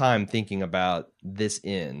lot of time thinking about this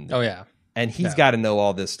end. Oh yeah, And he's Yeah. got to know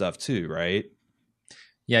all this stuff too, right?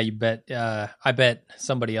 yeah. You bet. I bet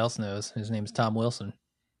somebody else knows. His name's Tom Wilson.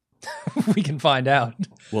 We can find out.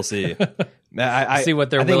 We'll see. I See what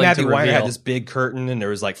they're I think willing Matthew to Weiner had reveal. this big curtain, and there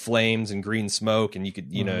was like flames and green smoke, and you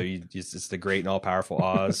could, you know, it's the great and all powerful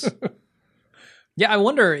Oz. Yeah, I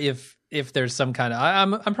wonder if there's some kind of.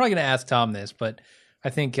 I'm probably going to ask Tom this, but I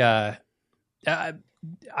think I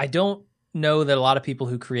don't know that a lot of people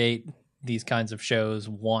who create these kinds of shows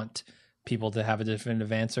want people to have a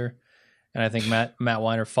definitive answer, and I think Matt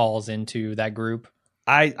Weiner falls into that group.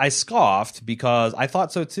 I scoffed because I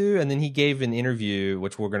thought so too, and then he gave an interview,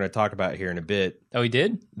 which we're going to talk about here in a bit. Oh, he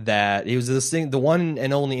did? That it was this thing, the one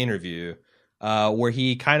and only interview, where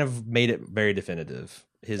he kind of made it very definitive,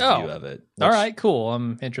 his view of it. All which- right, cool.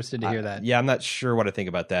 I'm interested to hear that. Yeah, I'm not sure what I think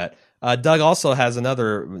about that. Doug also has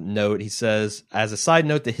another note. He says, as a side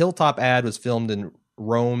note, the Hilltop ad was filmed in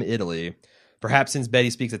Rome, Italy. Perhaps since Betty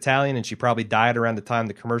speaks Italian and she probably died around the time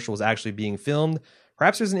the commercial was actually being filmed,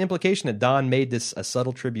 perhaps there's an implication that Don made this a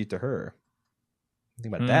subtle tribute to her.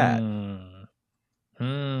 Think about that.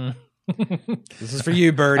 This is for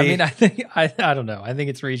you, Birdie. I mean, I think I don't know. I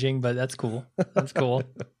think it's reaching, but that's cool. That's cool.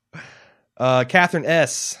 Catherine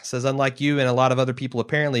S. says, unlike you and a lot of other people,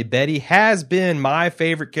 apparently, Betty has been my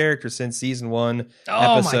favorite character since season 1,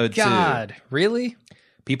 episode 2. Oh my God. Really?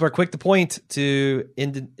 People are quick to point to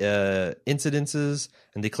incidences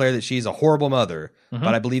and declare that she's a horrible mother. Mm-hmm.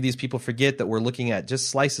 But I believe these people forget that we're looking at just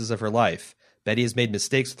slices of her life. Betty has made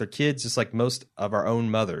mistakes with her kids just like most of our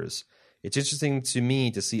own mothers. It's interesting to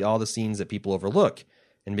me to see all the scenes that people overlook.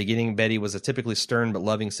 In the beginning, Betty was a typically stern but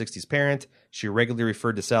loving 60s parent. She regularly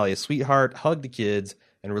referred to Sally as sweetheart, hugged the kids,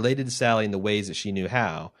 and related to Sally in the ways that she knew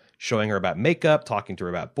how, showing her about makeup, talking to her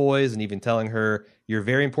about boys, and even telling her, "You're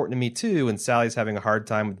very important to me too," when Sally's having a hard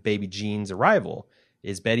time with baby Jean's arrival.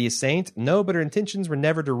 Is Betty a saint? No, but her intentions were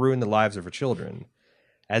never to ruin the lives of her children.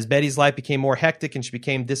 As Betty's life became more hectic and she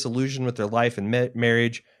became disillusioned with her life and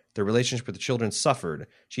marriage, the relationship with the children suffered.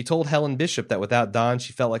 She told Helen Bishop that without Don,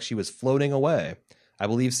 she felt like she was floating away. I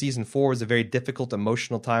believe season 4 was a very difficult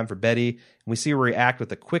emotional time for Betty, and we see her react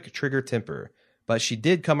with a quick trigger temper. But she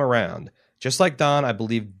did come around. Just like Don, I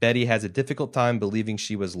believe Betty has a difficult time believing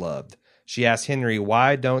she was loved. She asks Henry,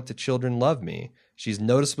 "Why don't the children love me?" She's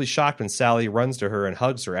noticeably shocked when Sally runs to her and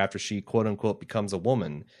hugs her after she, quote-unquote, becomes a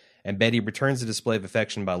woman. And Betty returns the display of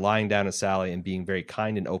affection by lying down to Sally and being very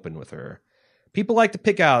kind and open with her. People like to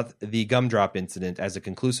pick out the gumdrop incident as a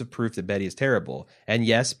conclusive proof that Betty is terrible. And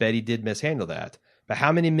yes, Betty did mishandle that. But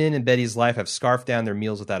how many men in Betty's life have scarfed down their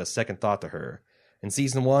meals without a second thought to her? In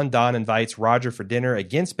season 1, Don invites Roger for dinner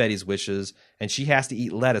against Betty's wishes, and she has to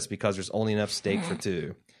eat lettuce because there's only enough steak for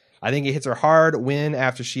two. I think it hits her hard when,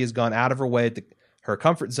 after she has gone out of her way to her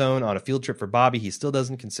comfort zone on a field trip for Bobby, he still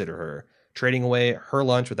doesn't consider her, trading away her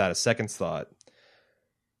lunch without a second's thought.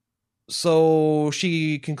 So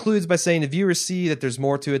she concludes by saying the viewers see that there's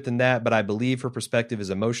more to it than that, but I believe her perspective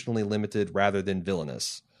is emotionally limited rather than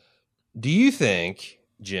villainous. Do you think,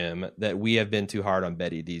 Jim, that we have been too hard on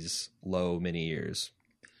Betty these many years?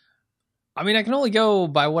 I mean, I can only go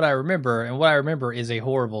by what I remember, and what I remember is a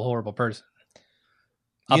horrible, horrible person.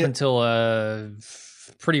 Up until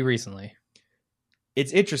pretty recently.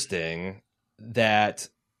 It's interesting that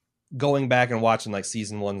going back and watching like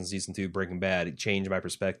season 1 and season 2 Breaking Bad, it changed my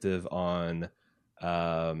perspective on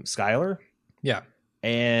Skyler. Yeah.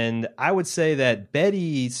 And I would say that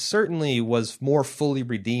Betty certainly was more fully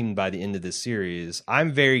redeemed by the end of this series.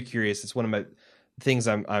 I'm very curious. It's one of my things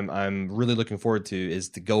I'm really looking forward to is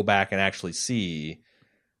to go back and actually see,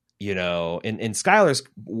 you know, in Skylar's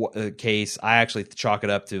case, I actually chalk it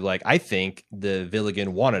up to like, I think the Villigan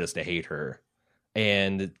wanted us to hate her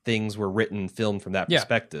and things were filmed from that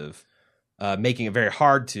perspective, making it very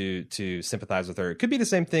hard to sympathize with her. It could be the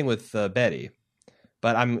same thing with Betty,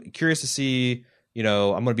 but I'm curious to see. You know,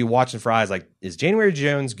 I'm going to be watching for eyes like, is January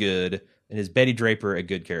Jones good and is Betty Draper a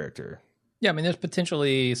good character? Yeah, I mean, there's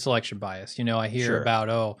potentially selection bias. You know, I hear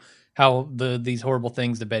about, how these horrible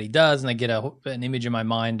things that Betty does, and I get an image in my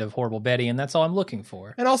mind of horrible Betty, and that's all I'm looking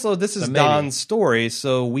for. And also, this is Don's story,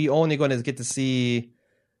 so we only going to get to see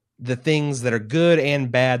the things that are good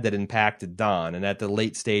and bad that impacted Don, and at the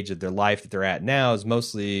late stage of their life that they're at now is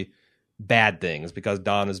mostly bad things because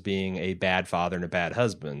Don is being a bad father and a bad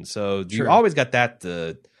husband. So you always got that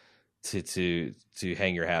to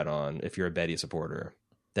hang your hat on if you're a Betty supporter.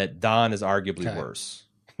 That Don is arguably worse.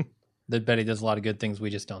 That Betty does a lot of good things,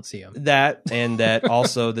 we just don't see them. That and that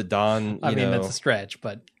also that Don. I mean, that's a stretch,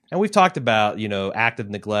 but and we've talked about active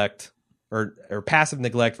neglect or passive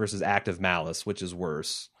neglect versus active malice, which is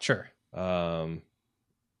worse. Sure. Yeah.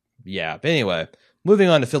 But anyway, moving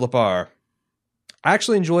on to Philip R. I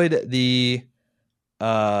actually enjoyed the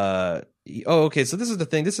okay, so this is the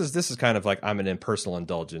thing. This is kind of like I'm an impersonal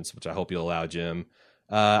indulgence, which I hope you'll allow, Jim.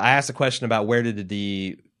 I asked a question about where did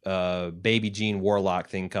the Baby Jean Warlock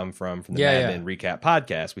thing come from the Mad Men Recap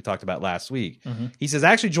podcast we talked about last week. Mm-hmm. He says,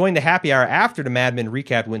 I actually joined the happy hour after the Mad Men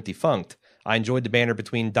Recap went defunct. I enjoyed the banter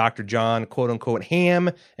between Dr. John, quote-unquote,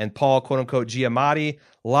 Ham and Paul, quote-unquote, Giamatti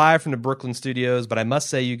live from the Brooklyn studios, but I must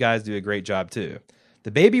say you guys do a great job, too. The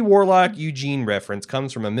Baby Warlock Eugene reference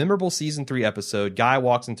comes from a memorable season 3 episode. Guy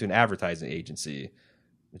walks into an advertising agency,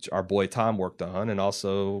 which our boy Tom worked on, and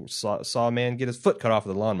also saw a man get his foot cut off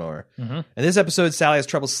with a lawnmower. Mm-hmm. In this episode, Sally has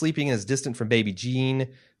trouble sleeping and is distant from Baby Jean.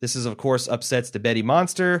 This is, of course, upsets the Betty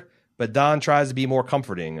monster, but Don tries to be more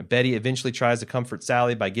comforting. Betty eventually tries to comfort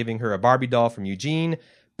Sally by giving her a Barbie doll from Eugene.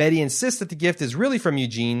 Betty insists that the gift is really from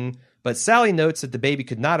Eugene, but Sally notes that the baby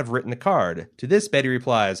could not have written the card. To this, Betty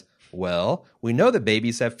replies, well, we know that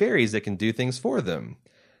babies have fairies that can do things for them.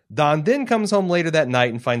 Don then comes home later that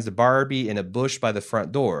night and finds the Barbie in a bush by the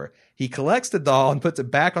front door. He collects the doll and puts it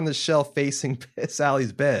back on the shelf facing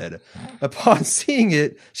Sally's bed. Upon seeing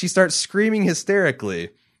it, she starts screaming hysterically.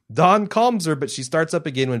 Don calms her, but she starts up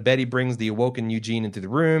again when Betty brings the awoken Eugene into the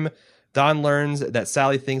room. Don learns that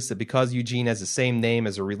Sally thinks that because Eugene has the same name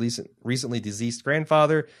as her recently deceased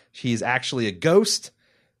grandfather, he's actually a ghost.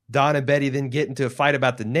 Don and Betty then get into a fight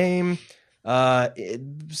about the name. Long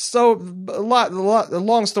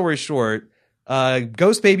story short,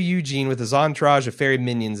 Ghost Baby Eugene with his entourage of fairy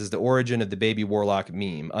minions is the origin of the Baby Warlock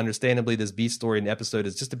meme. Understandably, this beast story in the episode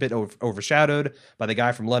is just a bit overshadowed by the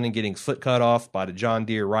guy from London getting his foot cut off by the John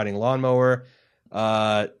Deere riding lawnmower.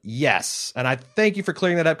 Yes, and I thank you for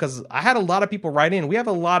clearing that up because I had a lot of people write in. We have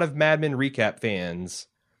a lot of Mad Men recap fans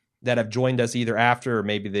that have joined us either after or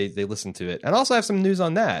maybe they listened to it. And I also have some news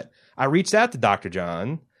on that. I reached out to Dr.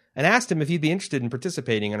 John and asked him if he'd be interested in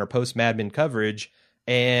participating in our post-Mad Men coverage.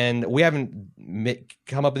 And we haven't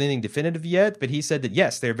come up with anything definitive yet, but he said that,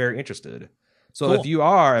 yes, they're very interested. So Cool. if you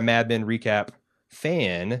are a Mad Men recap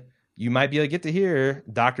fan, you might be able to get to hear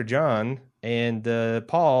Dr. John and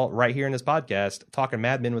Paul right here in this podcast talking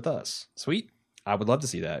Mad Men with us. Sweet. I would love to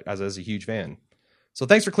see that as a huge fan. So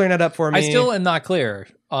thanks for clearing that up for me. I still am not clear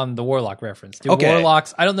on the warlock reference. Do Okay.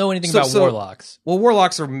 warlocks? I don't know anything about warlocks. Well,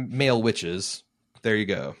 warlocks are male witches. There you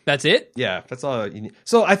go. That's it? Yeah, that's all you need.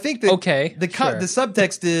 So I think that the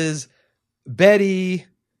subtext is Betty,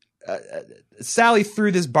 Sally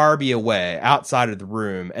threw this Barbie away outside of the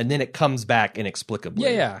room, and then it comes back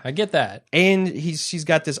inexplicably. Yeah, I get that. And she's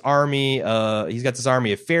got this army. He's got this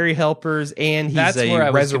army of fairy helpers, and he's That's where I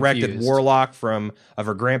a was resurrected confused. warlock of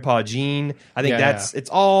her grandpa Gene. I think Yeah, it's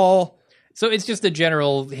all So it's just a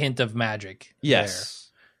general hint of magic. yes. There.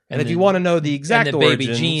 And if you want to know the exact and the baby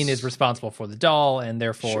origins, Gene is responsible for the doll, and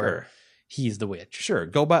therefore Sure. he's the witch. Sure.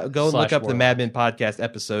 Go look up the warlock. Mad Men podcast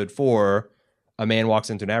episode for a man walks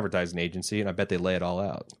into an advertising agency, and I bet they lay it all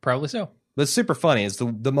out. Probably so. But it's super funny. It's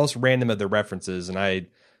the most random of the references, and I'd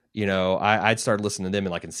started listening to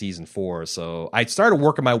them in season 4. So I started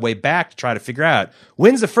working my way back to try to figure out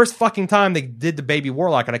when's the first fucking time they did the baby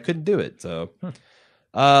warlock, and I couldn't do it. So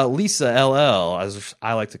Lisa LL, as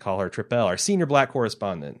I like to call her, Trip L, our senior black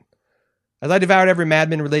correspondent. As I devoured every Mad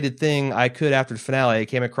Men related thing I could after the finale, I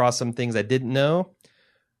came across some things I didn't know.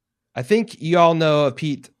 I think you all know of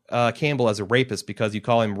Pete Campbell as a rapist because you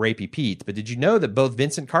call him Rapey Pete, but did you know that both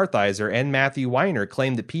Vincent Kartheiser and Matthew Weiner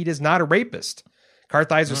claim that Pete is not a rapist?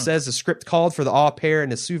 Kartheiser says the script called for the au pair in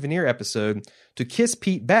the souvenir episode to kiss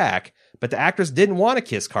Pete back, but the actress didn't want to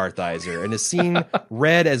kiss Kartheiser, and the scene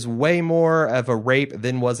read as way more of a rape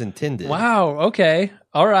than was intended. Wow. Okay.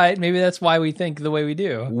 All right. Maybe that's why we think the way we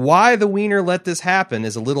do. Why the Wiener let this happen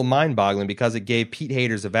is a little mind-boggling because it gave Pete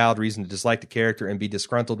haters a valid reason to dislike the character and be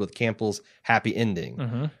disgruntled with Campbell's happy ending.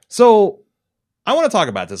 Mm-hmm. So I want to talk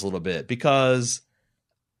about this a little bit because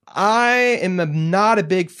I am not a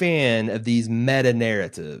big fan of these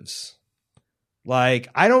meta-narratives. Like,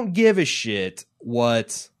 I don't give a shit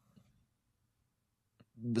what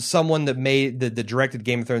someone that made the directed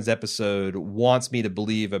Game of Thrones episode wants me to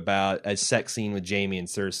believe about a sex scene with Jaime and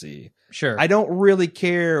Cersei. Sure. I don't really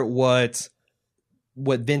care what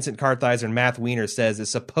Vincent Kartheiser and Matt Weiner says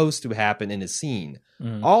is supposed to happen in a scene.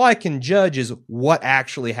 Mm. All I can judge is what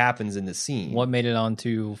actually happens in the scene. What made it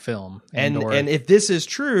onto film? And if this is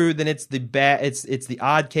true, then it's the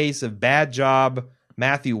odd case of bad job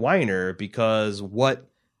Matthew Weiner, because what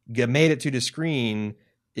made it to the screen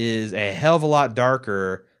is a hell of a lot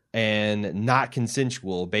darker and not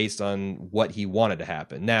consensual based on what he wanted to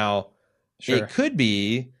happen. Now, Sure. it could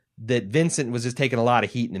be that Vincent was just taking a lot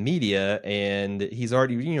of heat in the media, and he's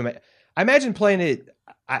already, I imagine playing it.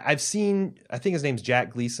 I've seen, I think his name's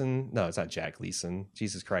Jack Gleason. No, it's not Jack Gleason.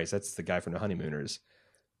 Jesus Christ, that's the guy from The Honeymooners.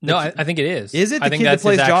 No, I think it is. Is it the I think kid that that's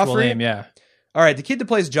plays his actual Joffrey? name, yeah. All right, the kid that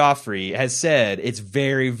plays Joffrey has said it's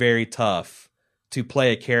very, very tough to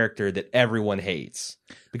play a character that everyone hates.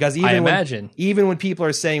 Because even when people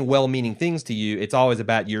are saying well-meaning things to you, it's always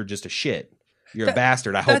about you're just a shit. You're a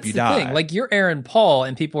bastard. I hope you die. Thing. Like, you're Aaron Paul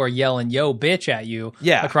and people are yelling, yo, bitch, at you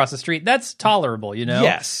across the street. That's tolerable,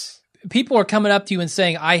 Yes. People are coming up to you and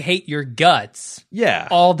saying, I hate your guts. Yeah.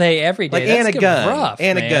 All day, every day. Like That's Anna Gunn. rough,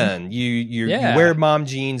 Anna man. Gunn. You wear mom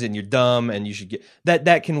jeans and you're dumb and you should get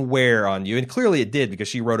that can wear on you. And clearly it did because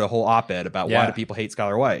she wrote a whole op-ed about why do people hate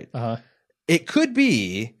Skylar White. Uh-huh. It could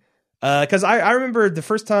be because I remember the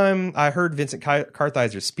first time I heard Vincent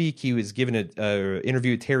Kartheiser speak, he was giving an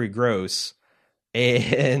interview with Terry Gross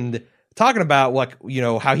and talking about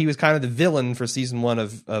how he was kind of the villain for season 1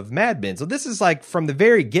 of Mad Men. So this is like from the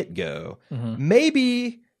very get-go. Mm-hmm.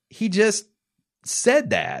 Maybe he just said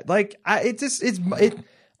that. Like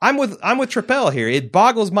I'm with Trappell here. It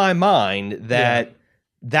boggles my mind that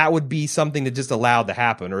that would be something that just allowed to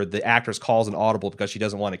happen, or the actress calls an audible because she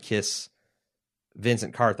doesn't want to kiss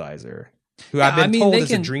Vincent Kartheiser, who I've been told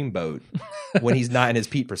is a dreamboat when he's not in his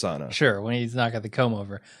Pete persona. Sure, when he's not got the comb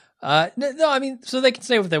over. So they can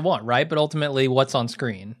say what they want, right? But ultimately, what's on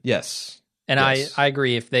screen? Yes. And yes. I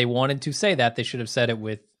agree. If they wanted to say that, they should have said it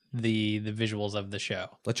with the visuals of the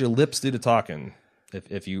show. Let your lips do the talking.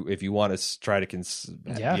 If you want to try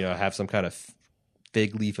to have some kind of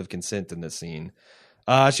fig leaf of consent in this scene.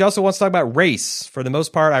 She also wants to talk about race. For the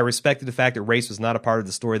most part, I respected the fact that race was not a part of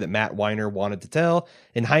the story that Matt Weiner wanted to tell.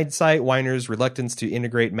 In hindsight, Weiner's reluctance to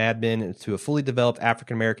integrate Mad Men into a fully developed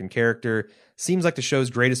African-American character seems like the show's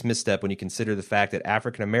greatest misstep when you consider the fact that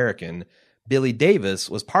African-American Billy Davis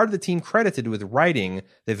was part of the team credited with writing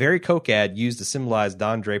the very Coke ad used to symbolize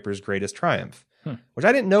Don Draper's greatest triumph. Which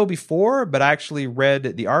I didn't know before, but I actually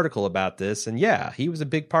read the article about this, and yeah, he was a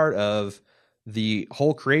big part of the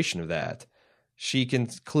whole creation of that. She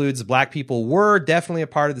concludes black people were definitely a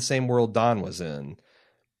part of the same world Don was in.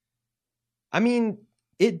 I mean,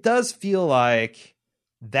 it does feel like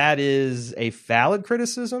that is a valid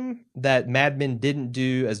criticism, that Mad Men didn't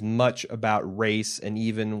do as much about race, and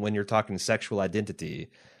even when you're talking sexual identity,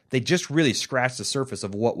 they just really scratched the surface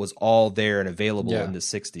of what was all there and available in the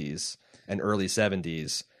 60s and early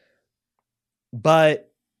 70s.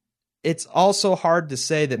 But it's also hard to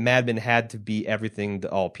say that Mad Men had to be everything to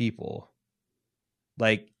all people.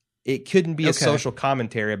 Like, it couldn't be a social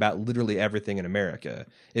commentary about literally everything in America.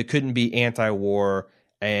 It couldn't be anti-war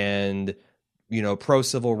and, you know,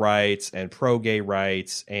 pro-civil rights and pro-gay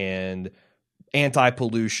rights and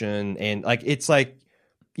anti-pollution. And, like, it's like,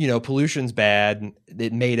 you know, pollution's bad.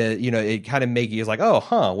 It made it kind of make you like,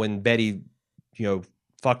 oh, when Betty, you know,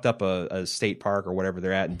 fucked up a state park or whatever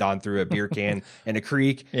they're at and Don threw a beer can in a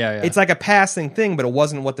creek. Yeah. It's like a passing thing, but it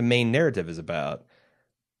wasn't what the main narrative is about.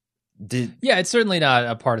 It's certainly not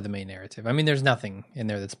a part of the main narrative. I mean, there's nothing in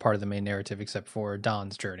there that's part of the main narrative except for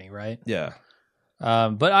Don's journey, right? Yeah.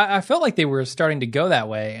 But I felt like they were starting to go that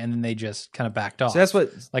way, and then they just kind of backed off. So that's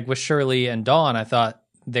what, like with Shirley and Dawn, I thought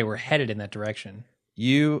they were headed in that direction.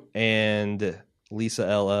 You and Lisa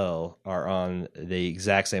LL are on the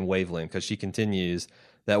exact same wavelength, because she continues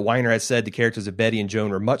that Weiner had said the characters of Betty and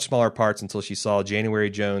Joan were much smaller parts until she saw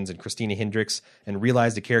January Jones and Christina Hendricks and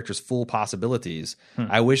realized the character's full possibilities.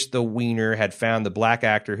 I wish the Weiner had found the black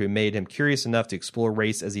actor who made him curious enough to explore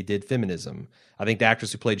race as he did feminism. I think the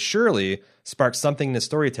actress who played Shirley sparked something in the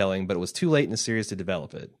storytelling, but it was too late in the series to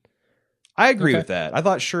develop it. I agree with that. I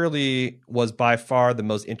thought Shirley was by far the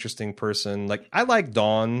most interesting person. Like, I like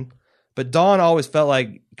Dawn, but Dawn always felt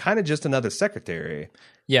like kind of just another secretary.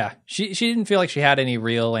 Yeah, she didn't feel like she had any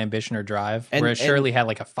real ambition or drive, whereas Shirley had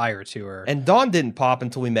like a fire to her. And Dawn didn't pop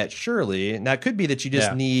until we met Shirley. Now, it could be that you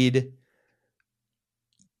just need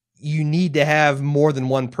to have more than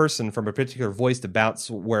one person from a particular voice to bounce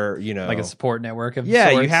where, you know. Like a support network of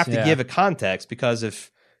sorts. sorts. You have to give a context, because if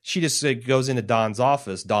she just goes into Don's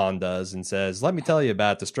office, Dawn does, and says, let me tell you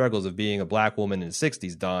about the struggles of being a black woman in the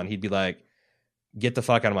 60s, Dawn, he'd be like, get the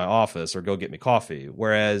fuck out of my office or go get me coffee.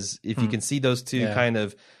 Whereas if you can see those two kind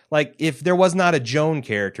of, like, if there was not a Joan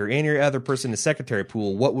character, any other person in the secretary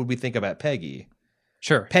pool, what would we think about Peggy?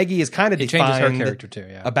 Sure. Peggy is kind of defined changes her character too,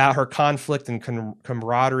 about her conflict and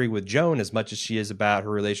camaraderie with Joan as much as she is about her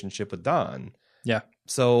relationship with Don. Yeah.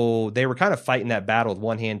 So they were kind of fighting that battle with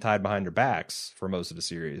one hand tied behind their backs for most of the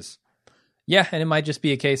series. Yeah, and it might just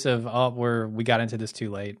be a case of, we got into this too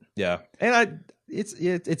late. Yeah. And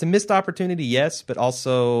it's a missed opportunity, yes, but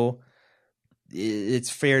also it's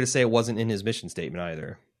fair to say it wasn't in his mission statement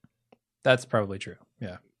either. That's probably true.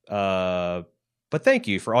 Yeah. But thank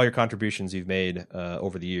you for all your contributions you've made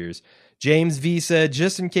over the years. James V said,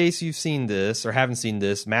 just in case you've seen this or haven't seen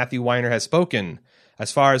this, Matthew Weiner has spoken.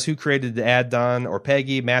 As far as who created the ad, Don or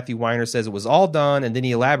Peggy, Matthew Weiner says it was all Don, and then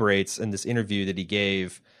he elaborates in this interview that he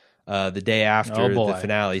gave the day after the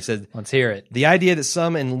finale. He said, let's hear it. The idea that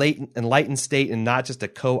some enlightened state and not just a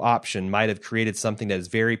co-option might have created something that is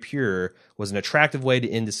very pure was an attractive way to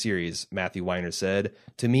end the series, Matthew Weiner said.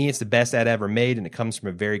 To me, it's the best ad ever made, and it comes from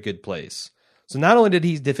a very good place. So not only did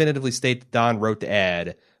he definitively state that Don wrote the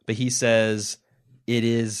ad, but he says it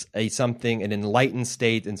is an enlightened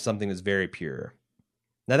state and something that's very pure.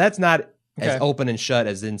 Now, that's not as open and shut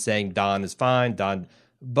as in saying Don is fine,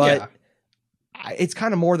 but it's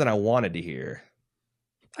kind of more than I wanted to hear.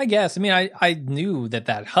 I guess. I mean, I knew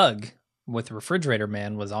that hug with the refrigerator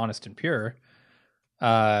man was honest and pure.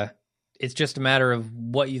 It's just a matter of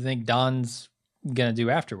what you think Don's going to do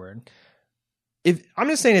afterward. I'm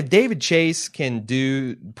just saying, if David Chase can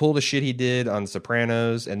pull the shit he did on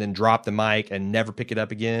Sopranos and then drop the mic and never pick it up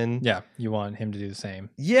again. Yeah, you want him to do the same.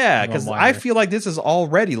 Yeah, because I feel like this is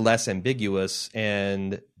already less ambiguous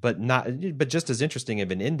but just as interesting of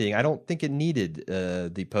an ending. I don't think it needed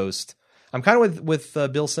the post. I'm kind of with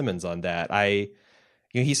Bill Simmons on that.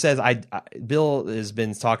 He says Bill has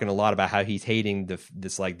been talking a lot about how he's hating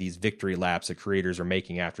these victory laps that creators are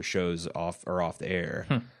making after shows off the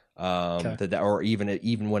air. Or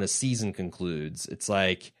even when a season concludes, it's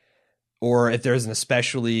like, or if there's an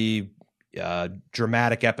especially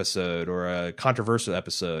dramatic episode or a controversial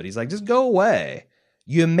episode. He's like, just go away.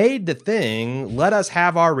 You made the thing. Let us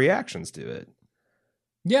have our reactions to it.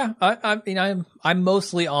 Yeah, I mean, I'm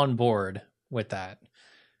mostly on board with that.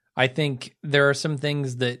 I think there are some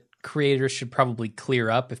things that creators should probably clear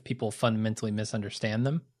up if people fundamentally misunderstand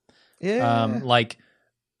them. Yeah.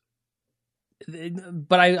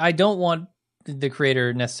 But I don't want the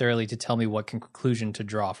creator necessarily to tell me what conclusion to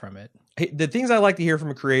draw from it. The things I like to hear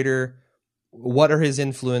from a creator, what are his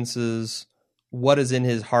influences? What is in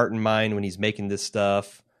his heart and mind when he's making this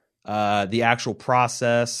stuff? The actual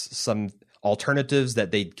process, some alternatives that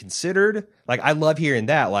they considered. Like, I love hearing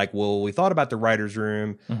that. Like, well, we thought about the writer's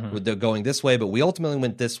room with the going this way, but we ultimately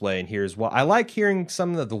went this way, and here's why. I like hearing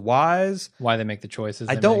some of the whys. Why they make the choices.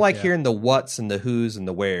 I don't like hearing the whats and the whos and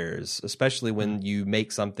the wheres, especially when you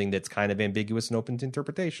make something that's kind of ambiguous and open to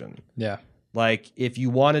interpretation. Yeah. Like, if you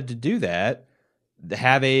wanted to do that,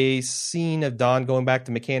 have a scene of Don going back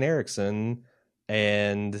to McCann Erickson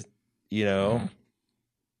and,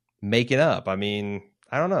 making up. I mean,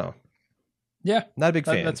 I don't know. Yeah. Not a big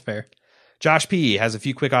fan. That's fair. Josh P. has a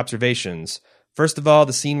few quick observations. First of all,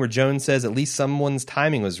 the scene where Joan says at least someone's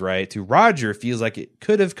timing was right to Roger feels like it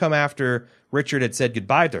could have come after Richard had said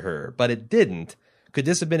goodbye to her, but it didn't. Could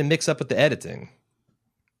this have been a mix-up with the editing?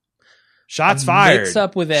 Shots fired.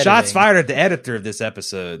 Mix-up with editing. Shots fired at the editor of this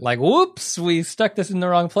episode. Like, whoops, we stuck this in the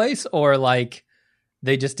wrong place, or like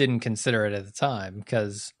they just didn't consider it at the time,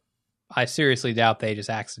 because I seriously doubt they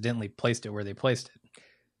just accidentally placed it where they placed it.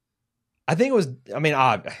 I think it was,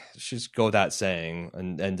 just go without saying,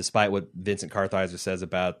 and despite what Vincent Kartheiser says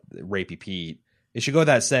about Rapey Pete, it should go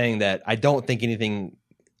without saying that I don't think anything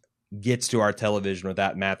gets to our television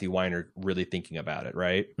without Matthew Weiner really thinking about it,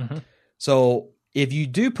 right? Mm-hmm. So if you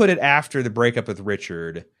do put it after the breakup with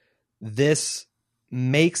Richard, this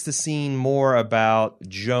makes the scene more about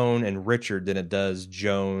Joan and Richard than it does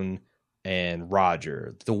Joan and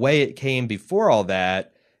Roger. The way it came before all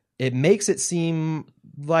that, it makes it seem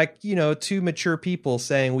like, two mature people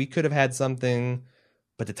saying we could have had something,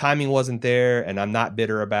 but the timing wasn't there, and I'm not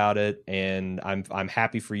bitter about it, and I'm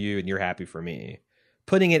happy for you, and you're happy for me.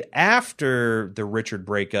 Putting it after the Richard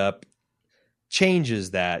breakup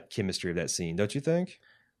changes that chemistry of that scene, don't you think?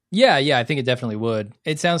 Yeah, I think it definitely would.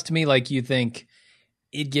 It sounds to me like you think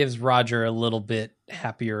it gives Roger a little bit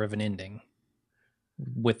happier of an ending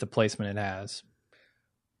with the placement it has.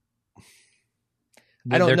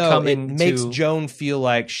 I don't know. It makes Joan feel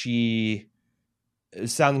like she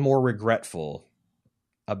sounds more regretful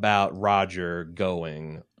about Roger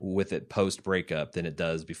going with it post breakup than it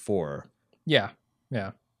does before. Yeah.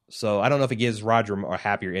 So I don't know if it gives Roger a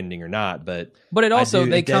happier ending or not, but it also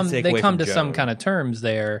they come to some kind of terms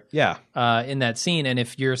there. Yeah. In that scene, and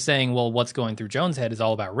if you're saying, well, what's going through Joan's head is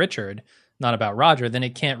all about Richard, not about Roger, then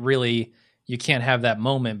it can't really. You can't have that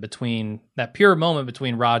pure moment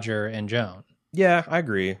between Roger and Joan. Yeah, I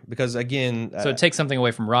agree. Because again... So it takes something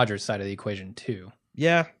away from Roger's side of the equation, too.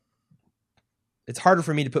 Yeah. It's harder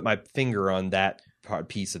for me to put my finger on that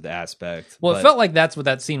piece of the aspect. Well, it felt like that's what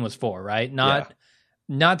that scene was for, right? Not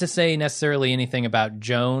to say necessarily anything about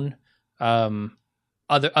Joan,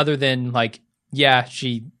 other than, like, yeah,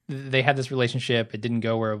 they had this relationship. It didn't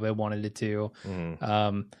go where they wanted it to.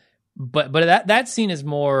 Mm-hmm. But that scene is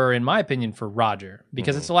more, in my opinion, for Roger,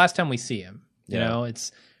 because it's the last time we see him.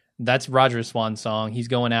 That's Roger's swan song. He's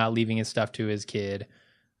going out, leaving his stuff to his kid.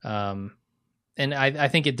 And I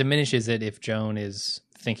think it diminishes it if Joan is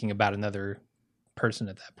thinking about another person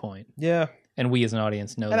at that point. Yeah. And we as an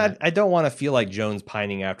audience know that. I don't want to feel like Joan's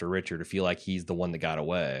pining after Richard, or feel like he's the one that got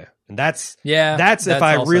away. And that's if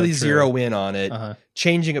I really zero in on it. Uh-huh.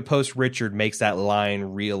 Changing it post Richard makes that line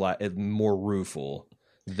more rueful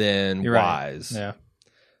than wise. Right.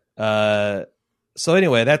 Yeah. So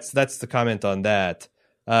anyway, that's the comment on that.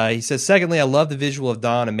 He says, secondly, I love the visual of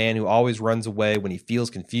Don, a man who always runs away when he feels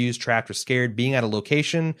confused, trapped, or scared, being at a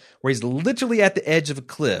location where he's literally at the edge of a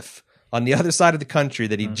cliff on the other side of the country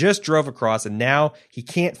that he just drove across, and now he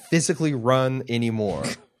can't physically run anymore.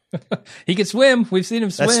 He could swim. We've seen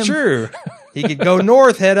him swim. That's true. He could go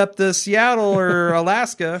north, head up to Seattle or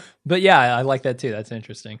Alaska. But yeah, I like that too. That's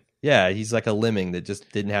interesting. Yeah, he's like a lemming that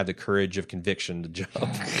just didn't have the courage of conviction to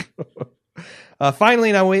jump. Finally,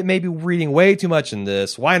 and I may be reading way too much in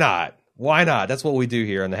this. Why not? That's what we do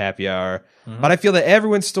here on the Happy Hour. Mm-hmm. But I feel that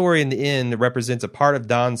everyone's story in the end represents a part of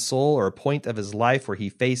Don's soul or a point of his life where he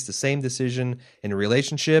faced the same decision in a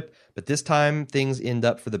relationship, but this time things end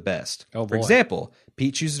up for the best. Oh, boy. For example,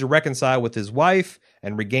 Pete chooses to reconcile with his wife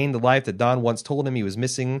and regain the life that Don once told him he was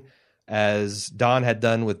missing, as Don had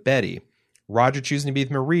done with Betty. Roger choosing to be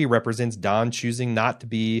with Marie represents Don choosing not to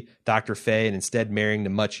be Dr. Faye and instead marrying the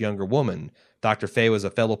much younger woman. Dr. Faye was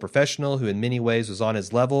a fellow professional who in many ways was on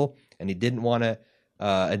his level, and he didn't want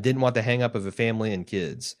the hang up of a family and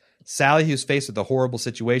kids. Sally, who's faced with a horrible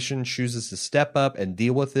situation, chooses to step up and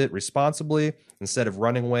deal with it responsibly instead of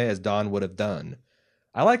running away as Don would have done.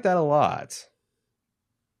 I like that a lot.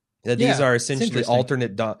 These are essentially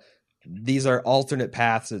alternate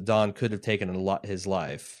paths that Don could have taken in his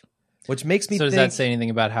life, which makes me. So does that say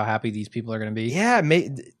anything about how happy these people are going to be? Yeah,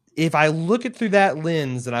 if I look it through that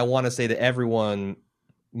lens, then I want to say that everyone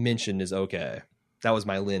mentioned is okay. That was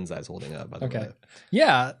my lens I was holding up. By the way.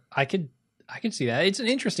 Yeah, I could see that. It's an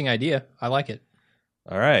interesting idea. I like it.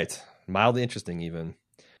 All right, mildly interesting even.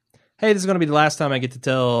 Hey, this is going to be the last time I get to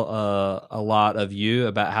tell a lot of you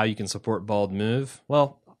about how you can support Bald Move.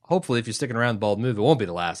 Well, hopefully, if you're sticking around Bald Move, it won't be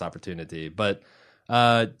the last opportunity. But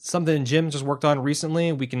something Jim just worked on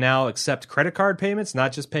recently, we can now accept credit card payments,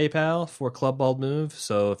 not just PayPal, for Club Bald Move.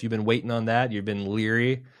 So if you've been waiting on that, you've been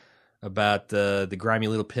leery about the grimy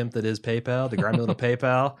little pimp that is PayPal, the grimy little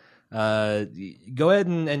PayPal, go ahead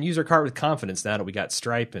and use our card with confidence now that we got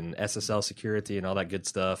Stripe and SSL security and all that good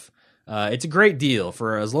stuff. It's a great deal.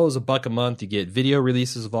 For as low as $1 a month, you get video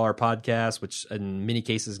releases of all our podcasts, which in many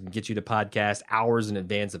cases can get you to podcast hours in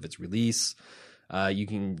advance of its release. You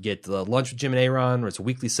can get the Lunch with Jim and Aaron, where it's a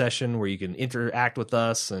weekly session where you can interact with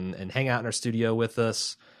us and hang out in our studio with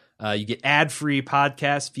us. You get ad-free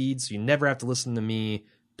podcast feeds, so you never have to listen to me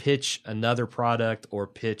pitch another product or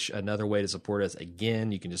pitch another way to support us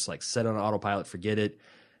again. You can just set on autopilot, forget it.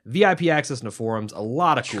 VIP access to forums, a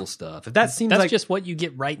lot of cool stuff. If that seems that's just what you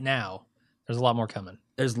get right now. There's a lot more coming.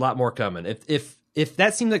 There's a lot more coming. If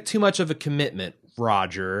that seems like too much of a commitment,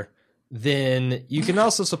 Roger, then you can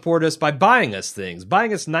also support us by buying us things,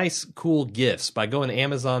 buying us nice, cool gifts by going to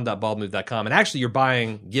amazon.baldmove.com. And actually, you're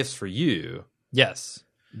buying gifts for you. Yes.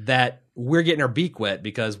 That we're getting our beak wet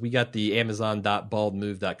because we got the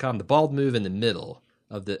amazon.baldmove.com. The bald move in the middle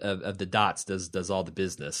of the dots does all the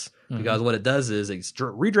business. Because what it does is it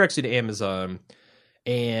redirects you to Amazon,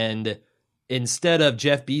 and instead of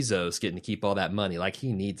Jeff Bezos getting to keep all that money, like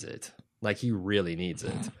he needs it, like he really needs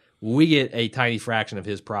it, we get a tiny fraction of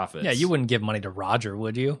his profits. Yeah, you wouldn't give money to Roger,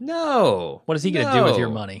 would you? No. What is he going to do with your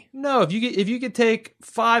money? No, if you could take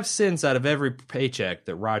 5 cents out of every paycheck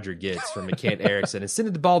that Roger gets from McCann Erickson and send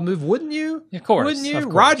it to Bald Move, wouldn't you? Of course. Wouldn't you? Of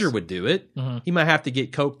course. Roger would do it. He might have to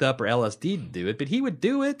get coked up or LSD to do it, but he would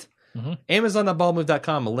do it.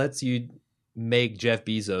 Amazon.baldmove.com lets you make Jeff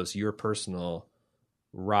Bezos your personal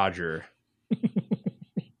Roger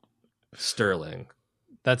Sterling.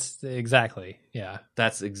 That's exactly, yeah.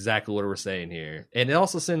 That's exactly what we're saying here, and it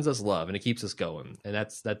also sends us love, and it keeps us going, and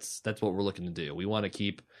that's what we're looking to do. We want to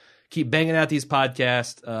keep banging out these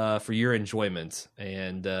podcasts for your enjoyment,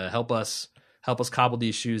 and help us cobble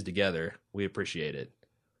these shoes together. We appreciate it.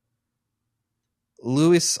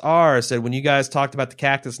 Louis R. said, when you guys talked about the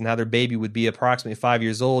cactus and how their baby would be approximately 5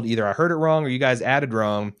 years old, either I heard it wrong or you guys added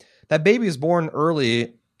wrong. That baby was born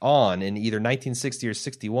early on in either 1960 or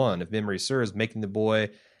 61, if memory serves, making the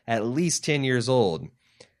boy at least 10 years old.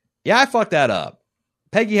 Yeah, I fucked that up.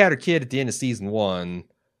 Peggy had her kid at the end of season 1.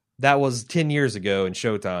 That was 10 years ago in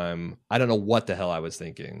Showtime. I don't know what the hell I was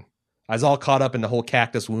thinking. I was all caught up in the whole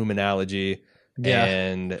cactus womb analogy. Yeah.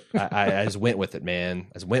 And I just went with it, man.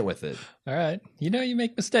 I just went with it. All right. You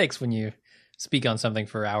make mistakes when you speak on something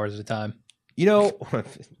for hours at a time.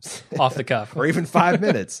 Off the cuff. Or even 5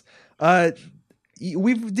 minutes.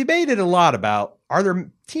 We've debated a lot about, are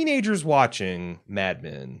there teenagers watching Mad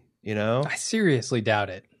Men? I seriously doubt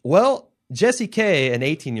it. Well, Jesse K, an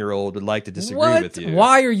 18-year-old, would like to disagree with you.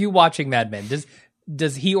 Why are you watching Mad Men?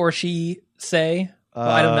 Does he or she say? Well,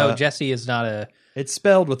 I don't know. Jesse is not a... It's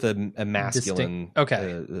spelled with a masculine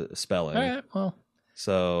spelling. All right, well.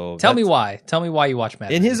 So tell me why. Tell me why you watch Mad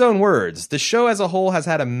Men. In his own words, the show as a whole has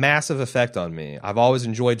had a massive effect on me. I've always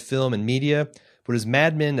enjoyed film and media, but it was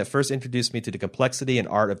Mad Men that first introduced me to the complexity and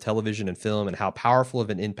art of television and film and how powerful of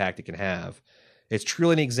an impact it can have. It's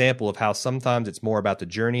truly an example of how sometimes it's more about the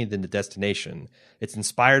journey than the destination. It's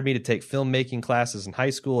inspired me to take filmmaking classes in high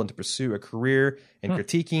school and to pursue a career in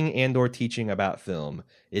critiquing and or teaching about film.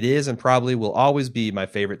 It is and probably will always be my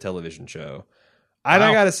favorite television show. Wow. And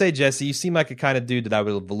I got to say, Jesse, you seem like a kind of dude that I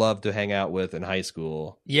would have loved to hang out with in high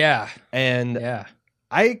school. Yeah. And yeah.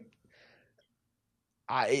 I'm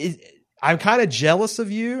kind of jealous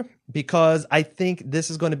of you because I think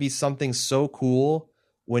this is going to be something so cool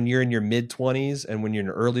when you're in your mid-20s and when you're in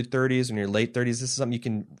your early 30s and your late 30s. This is something you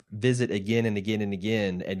can visit again and again and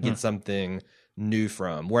again and get something new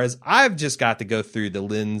from. Whereas I've just got to go through the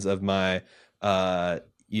lens of my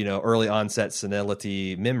early onset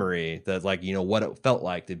senility memory, that like, what it felt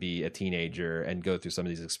like to be a teenager and go through some of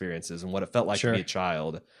these experiences and what it felt like to be a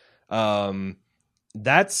child.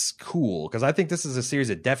 That's cool, because I think this is a series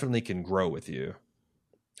that definitely can grow with you.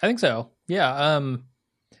 I think so. Yeah.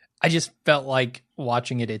 I just felt like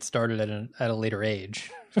watching it started at a later age.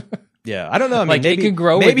 Yeah, I don't know. I mean, like, maybe it can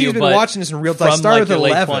grow maybe with he's you, been watching this in real time. He started with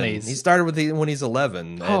 11. 20s. He started when he's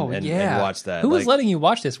 11 and watched that. Who was letting you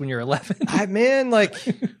watch this when you're 11?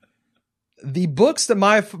 The books that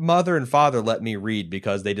my mother and father let me read,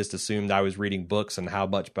 because they just assumed I was reading books and how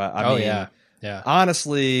much. Yeah.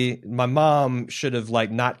 Honestly, my mom should have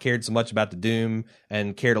not cared so much about the Doom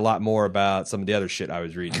and cared a lot more about some of the other shit I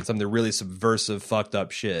was reading, some of the really subversive, fucked up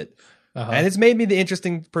shit. And it's made me the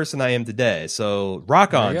interesting person I am today. So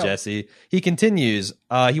rock on, Jesse. He continues.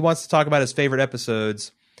 He wants to talk about his favorite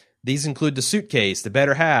episodes. These include The Suitcase, The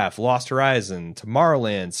Better Half, Lost Horizon,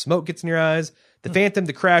 Tomorrowland, Smoke Gets in Your Eyes, The Phantom,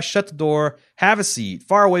 The Crash, Shut the Door, Have a Seat,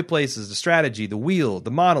 Faraway Places, The Strategy, The Wheel,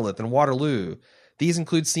 The Monolith, and Waterloo. These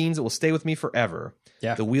include scenes that will stay with me forever.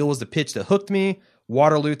 Yeah. The Wheel was the pitch that hooked me.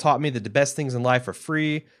 Waterloo taught me that the best things in life are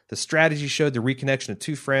free. The Strategy showed the reconnection of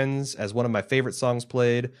two friends as one of my favorite songs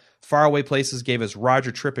played. Faraway Places gave us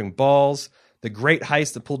Roger tripping balls. The Great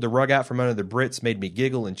Heist that pulled the rug out from under the Brits made me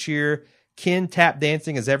giggle and cheer. Ken tap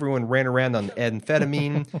dancing as everyone ran around on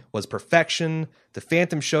amphetamine was perfection. The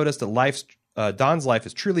Phantom showed us that Don's life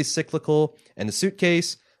is truly cyclical. And The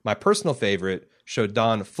Suitcase, my personal favorite, showed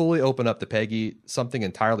Don fully open up to Peggy, something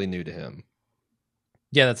entirely new to him.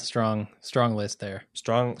 Yeah, that's a strong list there.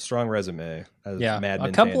 Strong resume. Yeah, Mad Men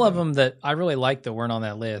a couple fandom. of them that I really like that weren't on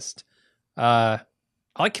that list. I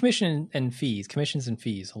like commissions and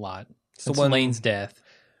fees a lot. Since Lane's death.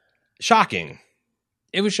 Shocking.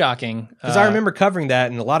 It was shocking. Because I remember covering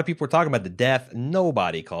that, and a lot of people were talking about the death.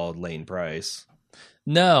 Nobody called Lane Price.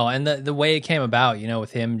 No, and the way it came about,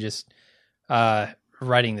 with him just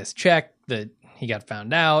writing this check that he got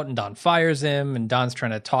found out, and Don fires him, and Don's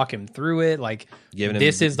trying to talk him through it. Like,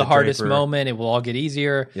 this is the hardest Draper moment. It will all get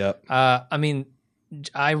easier. Yep. I mean,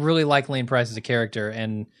 I really like Lane Price as a character,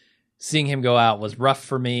 and seeing him go out was rough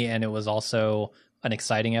for me, and it was also an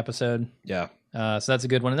exciting episode. Yeah. So that's a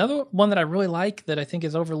good one. Another one that I really like that I think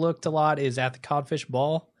is overlooked a lot is At the Codfish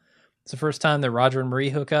Ball. It's the first time that Roger and Marie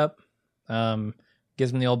hook up.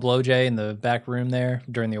 Gives him the old blowjay in the back room there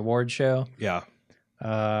during the awards show. Yeah.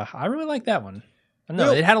 I really like that one. I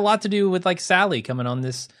know it had a lot to do with Sally coming on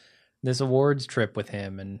this awards trip with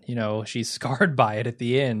him, and she's scarred by it at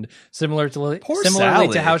the end, similarly Sally.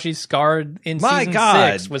 to how she's scarred in My season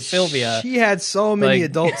God, 6 with Sylvia. She had so many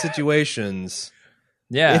adult situations.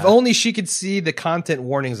 Yeah. If only she could see the content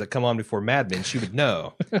warnings that come on before Mad Men, she would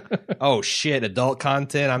know. Oh shit, adult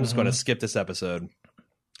content. I'm just going to skip this episode.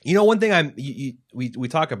 One thing we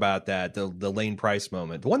talk about that, the Lane Price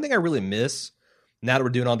moment. The one thing I really miss now that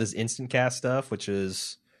we're doing all this instant cast stuff, which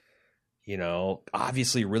is,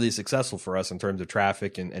 obviously really successful for us in terms of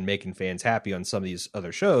traffic and making fans happy on some of these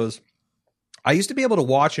other shows. I used to be able to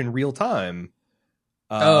watch in real time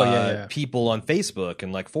people on Facebook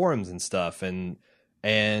and forums and stuff. And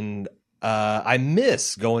I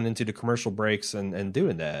miss going into the commercial breaks and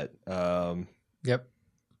doing that. Yep.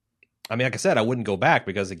 I mean, like I said, I wouldn't go back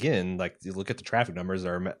because, again, you look at the traffic numbers,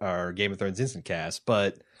 our Game of Thrones instant cast,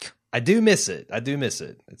 but I do miss it.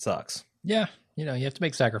 It sucks. Yeah. You have to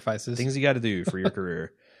make sacrifices. Things you got to do for your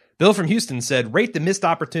career. Bill from Houston said, rate the missed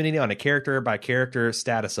opportunity on a character-by-character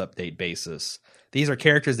status update basis. These are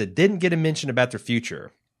characters that didn't get a mention about their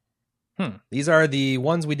future. These are the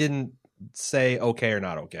ones we didn't say okay or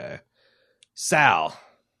not okay. Sal.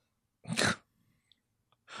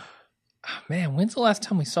 Man, when's the last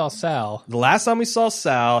time we saw Sal? The last time we saw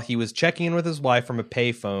Sal, he was checking in with his wife from a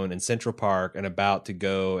payphone in Central Park and about to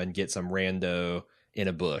go and get some rando in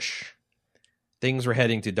a bush. Things were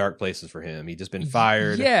heading to dark places for him. He'd just been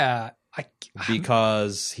fired. Yeah.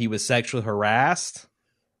 Because he was sexually harassed.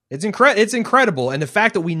 It's incredible. And the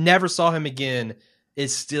fact that we never saw him again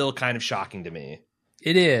is still kind of shocking to me.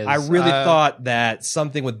 It is. I really thought that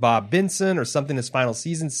something with Bob Benson or something this final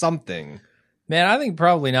season, something. Man, I think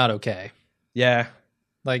probably not okay. Yeah.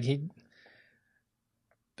 I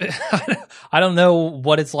don't know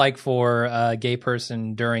what it's like for a gay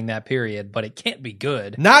person during that period, but it can't be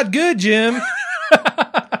good. Not good, Jim.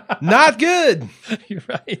 Not good. You're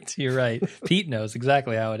right. Pete knows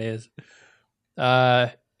exactly how it is.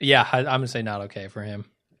 Yeah, I'm going to say not okay for him.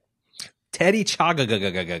 Teddy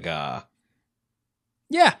Chaga.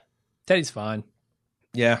 Yeah, Teddy's fine.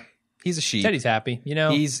 Yeah, he's a sheep. Teddy's happy,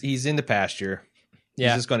 He's in the pasture. Yeah.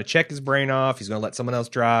 He's just going to check his brain off. He's going to let someone else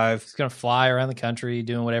drive. He's going to fly around the country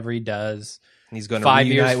doing whatever he does. He's going to 5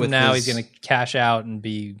 years reunite from with now, his, he's going to cash out and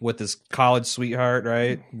be with his college sweetheart,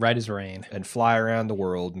 right? right as rain. And fly around the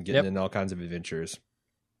world and get Yep. in all kinds of adventures.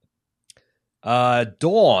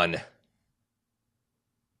 Dawn.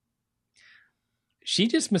 She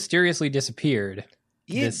just mysteriously disappeared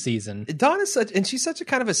Yeah, this season. Dawn is she's such a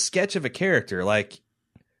kind of a sketch of a character. Like,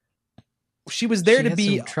 she was there She to had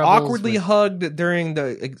be some troubles awkwardly with- hugged during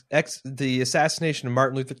the assassination of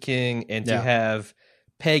Martin Luther King, and to Yeah. have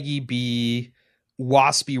Peggy be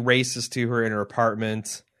waspy racist to her in her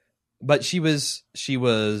apartment. But she was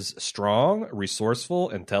strong, resourceful,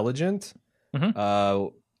 intelligent.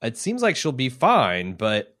 Mhm. It seems like she'll be fine,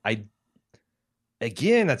 but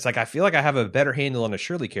it's like I feel like I have a better handle on a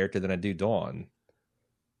Shirley character than I do Dawn.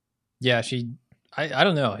 Yeah, I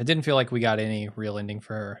don't know. It didn't feel like we got any real ending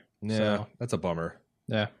for her. Yeah, So, that's a bummer.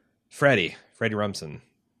 yeah. Freddie Rumsen.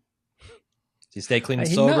 Does he stay clean and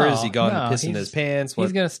He- sober? no, Has he gone no, pissing in his pants?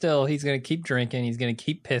 He's gonna keep drinking. He's gonna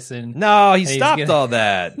keep pissing. No, he he's stopped gonna- all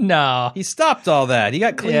that. No, He stopped all that. He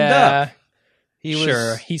got cleaned yeah, up. He was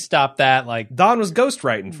sure. He stopped that like Don was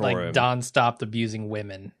ghostwriting for him. Don stopped abusing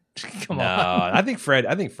women. Come no, on, I think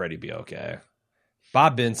Freddie'd be okay.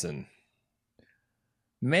 Bob Benson.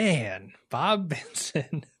 man. Bob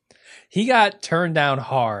Benson. He got turned down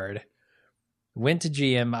hard. Went to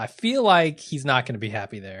GM. I feel like he's not going to be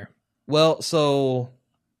happy there. Well, so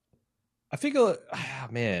I figure,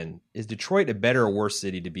 man, is Detroit a better or worse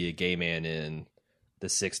city to be a gay man in the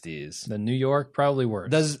 60s? The New York probably worse.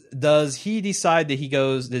 Does he decide that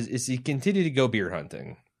is he continue to go beard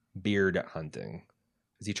hunting?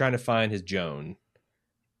 Is he trying to find his Joan?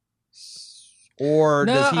 Or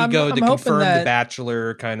No, does he go I'm to hoping confirm that- the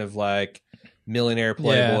Bachelor, kind of like millionaire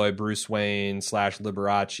playboy Bruce Wayne /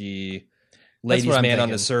 Liberace, ladies' what I'm man on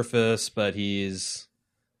the thinking. surface, but he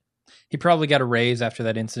probably got a raise after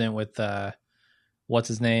that incident with what's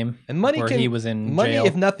his name? and money where can he was in money, jail.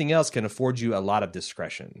 if nothing else, can afford you a lot of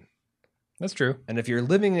discretion. That's true. And if you're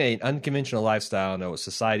living an unconventional lifestyle in a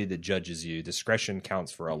society that judges you, discretion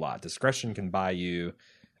counts for a lot. Discretion can buy you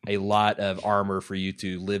a lot of armor for you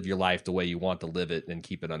to live your life the way you want to live it and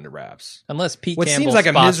keep it under wraps. Unless Pete What Campbell seems like a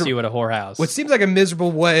spots miser- you at a whorehouse. What seems like a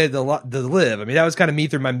miserable way to live. I mean, that was kind of me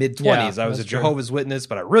through my mid-20s. Yeah, I was a that's true. Jehovah's Witness,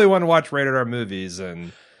 but I really want to watch rated R movies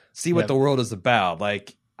and see what Yep. the world is about.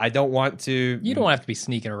 Like, I don't want to... You don't have to be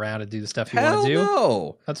sneaking around to do the stuff you Hell want to do.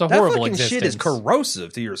 no. That's a That horrible fucking shit is existence.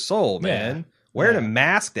 corrosive to your soul, man. Yeah. Wearing a Yeah.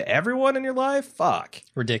 mask to everyone in your life? Fuck.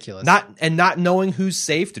 Ridiculous. Not knowing who's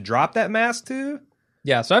safe to drop that mask to?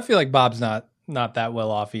 Yeah, so I feel like Bob's not that well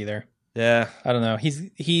off either. Yeah. I don't know.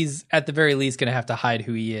 He's at the very least going to have to hide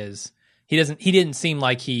who he is. He didn't seem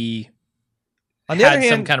like he On the had other hand,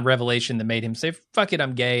 some kind of revelation that made him say, "Fuck it,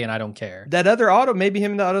 I'm gay and I don't care." that other auto, maybe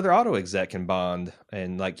him and the other auto exec can bond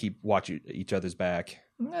and like keep watch each other's back.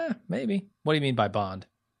 Maybe. What do you mean by bond?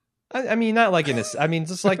 I mean, not like in this. I mean,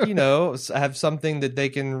 just like, you know, have something that they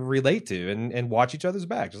can relate to and watch each other's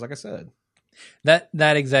back, just like I said. That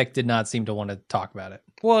exec did not seem to want to talk about it.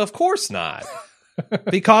 Well, of course not.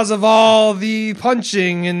 Because of all the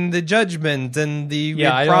punching and the judgment and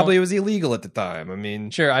Yeah, it probably was illegal at the time. I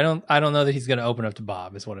mean, Sure, I don't know that he's going to open up to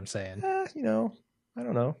Bob. Is what I'm saying. you know, I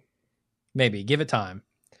don't know. Maybe give it time.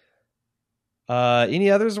 Any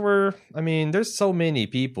others were? I mean, there's so many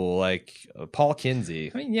people like Paul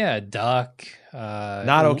Kinsey. I mean, yeah, Duck.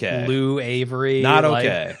 Not okay. Lou Avery. Not like-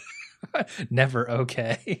 okay. Never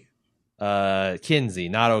okay. Kinsey,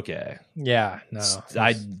 not okay. Yeah, no.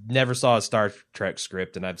 I never saw a Star Trek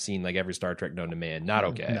script, and I've seen like every Star Trek known to man. Not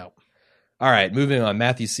okay. No. All right, moving on.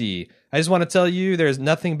 Matthew C. I just want to tell you there's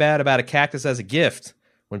nothing bad about a cactus as a gift.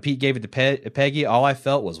 When Pete gave it to Peggy, all I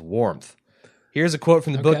felt was warmth. Here's a quote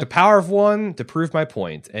from the book, Okay. The Power of One, to prove my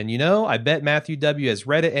point. And you know, I bet Matthew W. has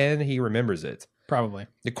read it and he remembers it. Probably.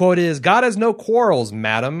 The quote is, God has no quarrels,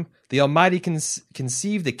 madam. The Almighty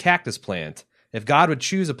conceived the cactus plant. If God would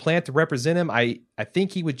choose a plant to represent him, I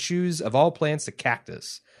think he would choose of all plants the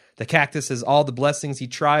cactus. The cactus has all the blessings he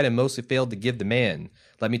tried and mostly failed to give the man.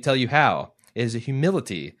 Let me tell you how. It is a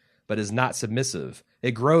humility, but is not submissive.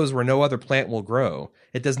 It grows where no other plant will grow.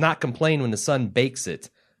 It does not complain when the sun bakes it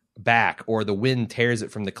back, or the wind tears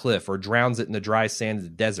it from the cliff, or drowns it in the dry sand of the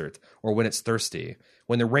desert, or when it's thirsty.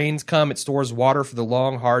 When the rains come, it stores water for the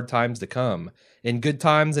long, hard times to come. In good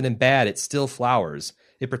times and in bad, it still flowers.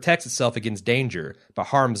 It protects itself against danger, but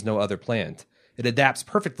harms no other plant. It adapts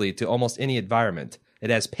perfectly to almost any environment. It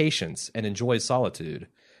has patience and enjoys solitude.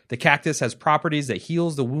 The cactus has properties that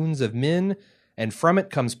heals the wounds of men, and from it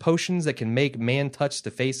comes potions that can make man touch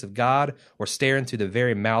the face of God or stare into the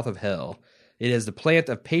very mouth of hell. It is the plant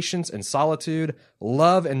of patience and solitude,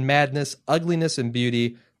 love and madness, ugliness and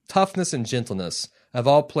beauty, toughness and gentleness, Of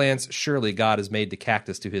all plants, surely God has made the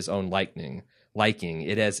cactus to his own liking.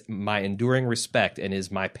 It has my enduring respect and is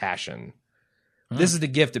my passion. This is the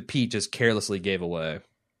gift that Pete just carelessly gave away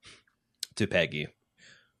to Peggy.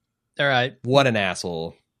 All right. What an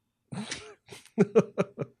asshole. I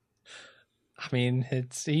mean,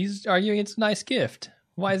 he's arguing it's a nice gift.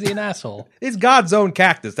 Why is he an asshole? It's God's own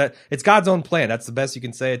cactus. It's God's own plant. That's the best you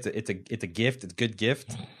can say. It's a gift. It's a good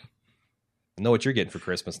gift. I know what you're getting for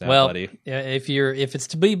Christmas now, buddy.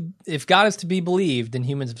 If God is to be believed, then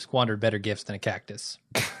humans have squandered better gifts than a cactus.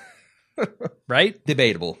 Right?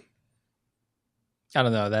 Debatable. I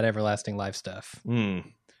don't know, that everlasting life stuff.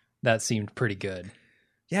 That seemed pretty good.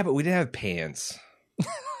 Yeah, but we didn't have pants.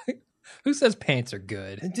 Who says pants are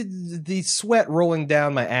good? The sweat rolling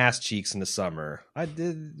down my ass cheeks in the summer.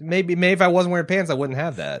 Maybe if I wasn't wearing pants, I wouldn't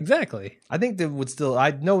have that. Exactly. I think that would still,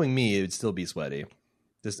 knowing me, it would still be sweaty.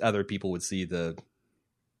 Just other people would see the.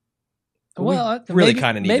 Well, really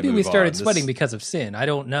kind of need maybe to move we started on. sweating because of sin. I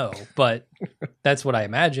don't know, but that's what I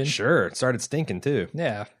imagine. Sure, it started stinking too.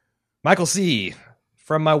 Yeah. Michael C.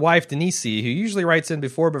 From my wife Denise C., who usually writes in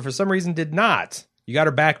before, but for some reason did not. You got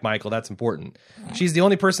her back, Michael. That's important. She's the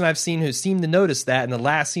only person I've seen who seemed to notice that in the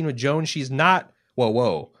last scene with Joan, she's not.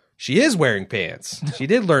 Whoa. She is wearing pants. She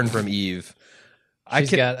did learn from Eve.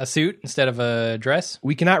 She's got a suit instead of a dress.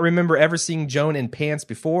 We cannot remember ever seeing Joan in pants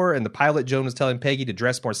before. In the pilot, Joan was telling Peggy to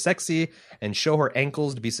dress more sexy and show her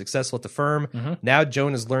ankles to be successful at the firm. Mm-hmm. Now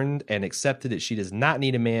Joan has learned and accepted that she does not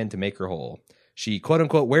need a man to make her whole. She,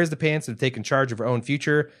 quote-unquote, wears the pants to take charge of her own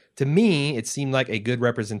future. To me, it seemed like a good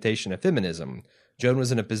representation of feminism. Joan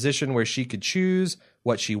was in a position where she could choose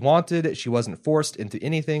what she wanted. She wasn't forced into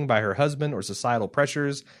anything by her husband or societal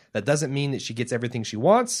pressures. That doesn't mean that she gets everything she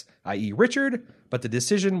wants, i.e. Richard, but the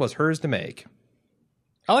decision was hers to make.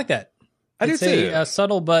 I like that. I do too. A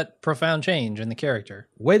subtle but profound change in the character.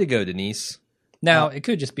 Way to go, Denise. Now, it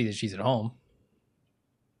could just be that she's at home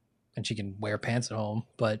and she can wear pants at home,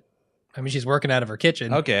 but I mean, she's working out of her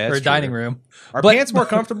kitchen or her dining room. Are pants more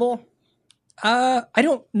comfortable? I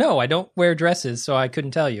don't know. I don't wear dresses, so I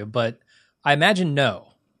couldn't tell you, but I imagine no.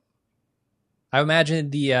 I imagine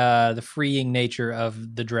the freeing nature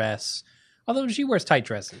of the dress, although she wears tight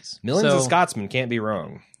dresses. Millions of Scotsmen can't be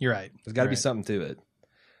wrong. You're right. There's got to be something to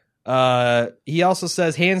it. He also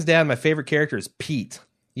says, hands down, my favorite character is Pete.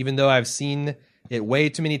 Even though I've seen it way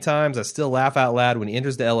too many times, I still laugh out loud when he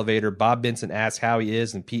enters the elevator. Bob Benson asks how he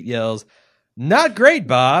is, and Pete yells, "Not great,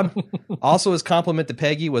 Bob." Also, his compliment to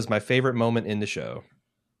Peggy was my favorite moment in the show.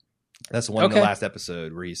 That's the one in the last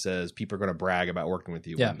episode where he says people are going to brag about working with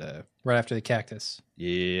you one day. Right after the cactus.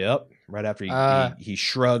 Yep. Right after he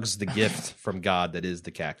shrugs the gift from God that is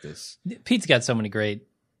the cactus. Pete's got so many great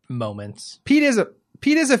moments. Pete is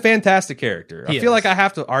a fantastic character. I feel like I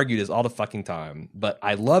have to argue this all the fucking time, but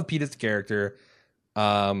I love Pete as a character.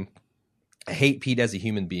 I hate Pete as a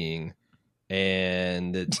human being.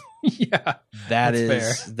 And yeah, that is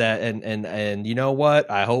fair. That and you know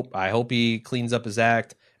what? I hope he cleans up his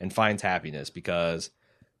act and finds happiness, because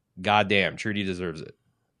goddamn, Trudy deserves it.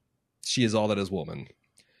 She is all that is woman.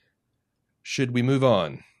 Should we move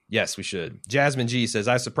on? Yes, we should. Jasmine G says,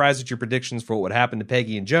 I was surprised at your predictions for what would happen to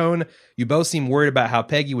Peggy and Joan. You both seem worried about how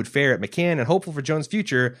Peggy would fare at McCann and hopeful for Joan's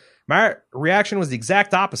future. My reaction was the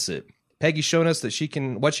exact opposite. Peggy's shown us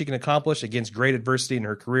that what she can accomplish against great adversity in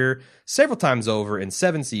her career several times over in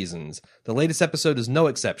 7 seasons. The latest episode is no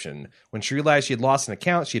exception. When she realized she had lost an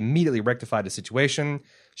account, she immediately rectified the situation.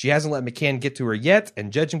 She hasn't let McCann get to her yet,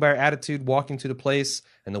 and judging by her attitude walking to the place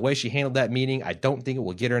and the way she handled that meeting, I don't think it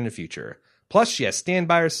will get her in the future. Plus, she has Stan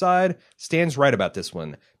by her side. Stan's right about this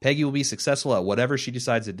one. Peggy will be successful at whatever she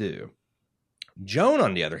decides to do. Joan,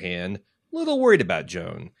 on the other hand, a little worried about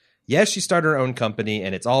Joan. Yes, she started her own company,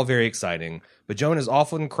 and it's all very exciting, but Joan has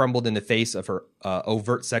often crumbled in the face of her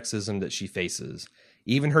overt sexism that she faces.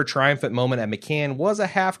 Even her triumphant moment at McCann was a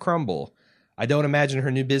half crumble. I don't imagine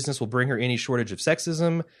her new business will bring her any shortage of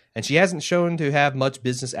sexism, and she hasn't shown to have much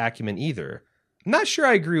business acumen either. I'm not sure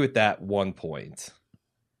I agree with that one point.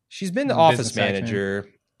 She's been the office manager,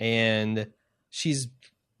 and she's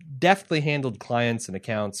deftly handled clients and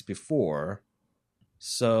accounts before.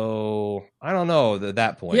 So I don't know at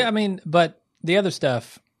that point. Yeah, I mean, but the other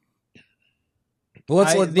stuff.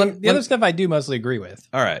 Well, the other stuff I do mostly agree with.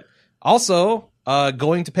 All right. Also,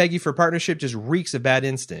 going to Peggy for partnership just reeks of bad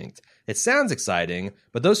instinct. It sounds exciting,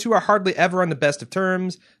 but those two are hardly ever on the best of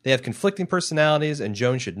terms. They have conflicting personalities, and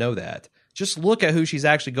Joan should know that. Just look at who she's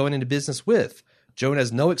actually going into business with. Joan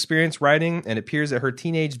has no experience writing, and it appears that her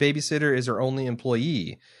teenage babysitter is her only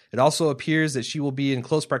employee. It also appears that she will be in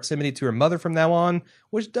close proximity to her mother from now on,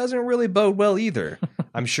 which doesn't really bode well either.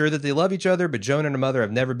 I'm sure that they love each other, but Joan and her mother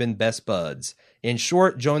have never been best buds. In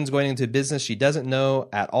short, Joan's going into a business she doesn't know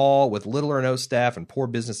at all, with little or no staff and poor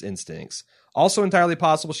business instincts. Also entirely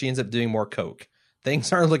possible she ends up doing more coke.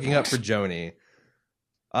 Things aren't looking up for Joni.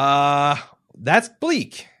 That's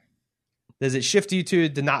bleak. Does it shift you to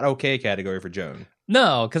the not okay category for Joan?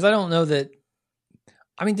 No, because I don't know that.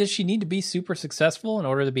 I mean, does she need to be super successful in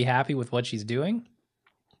order to be happy with what she's doing?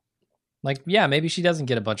 Like, yeah, maybe she doesn't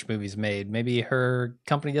get a bunch of movies made. Maybe her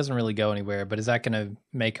company doesn't really go anywhere, but is that going to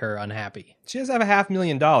make her unhappy? She does have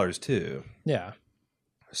 $500,000 too. Yeah.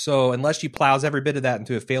 So unless she plows every bit of that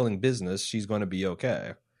into a failing business, she's going to be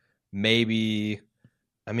okay. Maybe,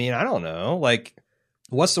 I mean, I don't know. Like,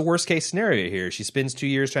 what's the worst case scenario here? She spends 2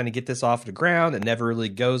 years trying to get this off the ground. It never really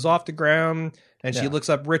goes off the ground. And she looks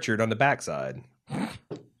up Richard on the backside.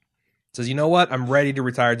 Says, you know what? I'm ready to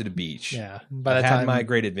retire to the beach. Yeah. By the time had my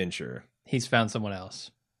great adventure. He's found someone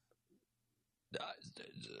else.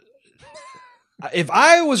 If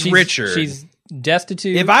I was Richard. She's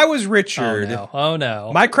destitute. If I was Richard. Oh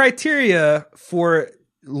no. My criteria for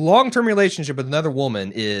long-term relationship with another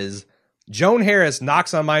woman is Joan Harris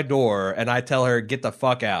knocks on my door and I tell her, get the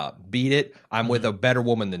fuck out. Beat it. I'm with a better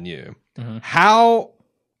woman than you. Mm-hmm.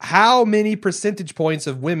 How many percentage points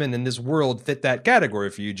of women in this world fit that category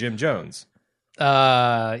for you, Jim Jones?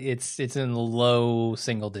 It's in the low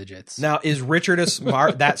single digits. Now, is Richard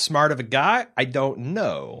that smart of a guy? I don't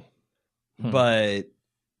know. But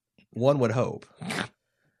one would hope.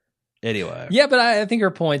 Anyway. Yeah, but I think her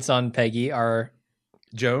points on Peggy are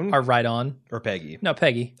Joan? Are right on. Or Peggy? No,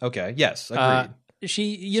 Peggy. Okay, yes, agreed.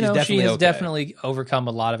 She has definitely overcome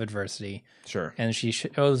a lot of adversity. Sure. And she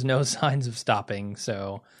shows no signs of stopping,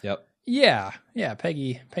 so... Yep. Yeah,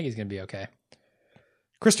 Peggy's going to be okay.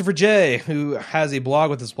 Christopher J., who has a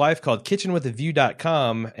blog with his wife called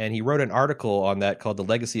kitchenwithaview.com, and he wrote an article on that called The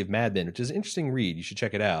Legacy of Mad Men, which is an interesting read. You should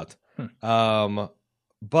check it out.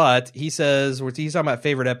 But he says, he's talking about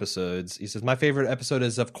favorite episodes. He says, my favorite episode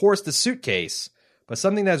is, of course, The Suitcase. But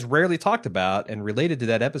something that's rarely talked about and related to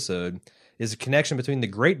that episode is a connection between the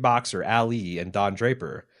great boxer Ali and Don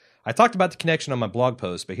Draper. I talked about the connection on my blog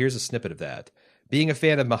post, but here's a snippet of that. Being a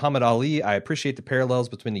fan of Muhammad Ali, I appreciate the parallels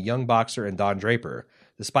between the young boxer and Don Draper.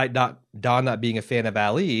 Despite Don not being a fan of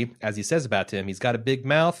Ali, as he says about him, he's got a big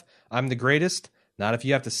mouth, I'm the greatest, not if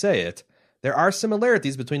you have to say it. There are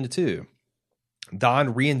similarities between the two.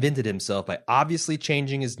 Don reinvented himself by obviously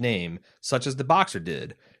changing his name, such as the boxer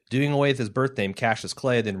did, doing away with his birth name Cassius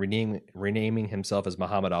Clay, then renaming himself as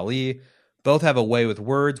Muhammad Ali. Both have a way with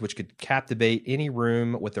words which could captivate any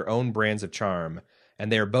room with their own brands of charm,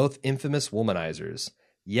 and they are both infamous womanizers.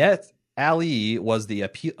 Yet, Ali was the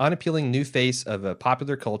unappealing new face of a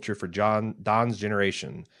popular culture for Don's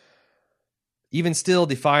generation. Even still,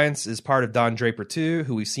 Defiance is part of Don Draper too,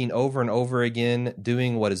 who we've seen over and over again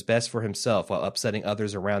doing what is best for himself while upsetting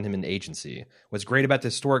others around him in agency. What's great about the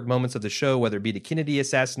historic moments of the show, whether it be the Kennedy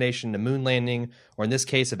assassination, the moon landing, or in this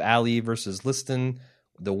case of Ali versus Liston,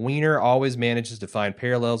 the Wiener always manages to find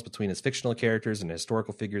parallels between his fictional characters and the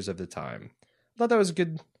historical figures of the time. I thought that was a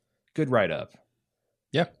good write-up.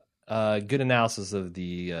 Yeah. Good analysis of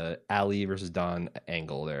the Ali versus Don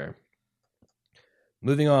angle there.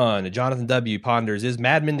 Moving on, Jonathan W. ponders, is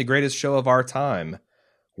Mad Men the greatest show of our time?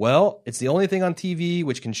 Well, it's the only thing on TV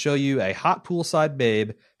which can show you a hot poolside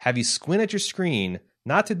babe, have you squint at your screen,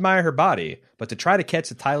 not to admire her body, but to try to catch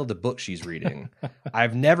the title of the book she's reading.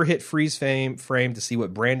 I've never hit freeze frame to see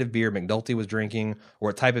what brand of beer McNulty was drinking or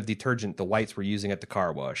what type of detergent the whites were using at the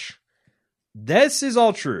car wash. This is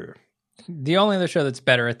all true. The only other show that's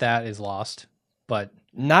better at that is Lost, but...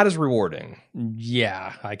 not as rewarding.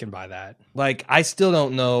 Yeah, I can buy that. Like, I still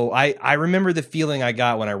don't know. I remember the feeling I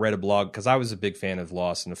got when I read a blog, because I was a big fan of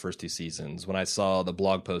Lost in the first two seasons, when I saw the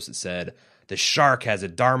blog post that said, the shark has a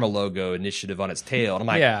Dharma logo initiative on its tail. And I'm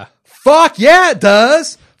like, yeah. Fuck yeah, it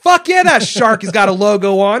does. Fuck yeah, that shark has got a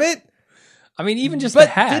logo on it. I mean, even just the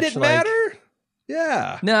hatch. Did it matter?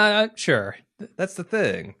 Yeah. No, sure. That's the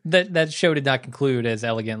thing. That show did not conclude as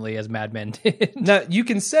elegantly as Mad Men did. Now, you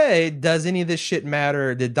can say, does any of this shit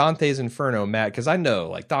matter? Did Dante's Inferno matter? Because I know,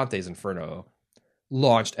 like, Dante's Inferno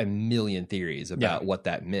launched a million theories about what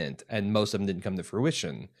that meant, and most of them didn't come to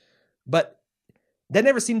fruition. But that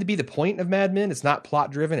never seemed to be the point of Mad Men. It's not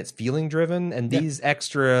plot-driven, it's feeling-driven, and these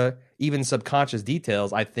extra, even subconscious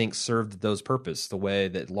details, I think, served those purpose the way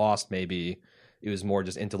that Lost, maybe, it was more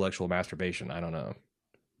just intellectual masturbation. I don't know.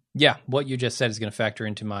 Yeah, what you just said is going to factor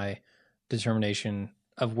into my determination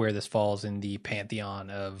of where this falls in the pantheon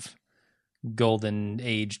of golden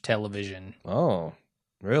age television. Oh,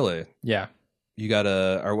 really? Yeah, You got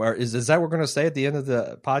to, is that what we're going to say at the end of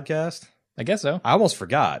the podcast? I guess so. I almost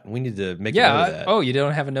forgot. We need to make a note of that. Oh, you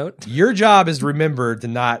don't have a note? Your job is to remember to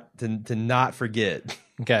not forget.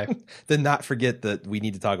 Okay. To not forget that we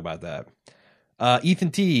need to talk about that. Ethan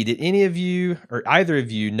T, did any of you or either of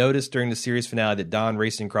you notice during the series finale that Don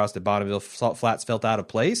racing across the Bonneville Salt Flats felt out of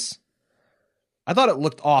place? I thought it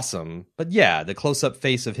looked awesome, but yeah, the close-up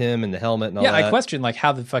face of him and the helmet and all that. Yeah, I questioned like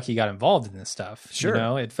how the fuck he got involved in this stuff. Sure. You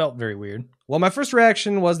know, it felt very weird. Well, my first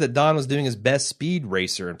reaction was that Don was doing his best Speed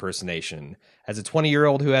Racer impersonation. As a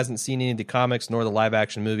 20-year-old who hasn't seen any of the comics nor the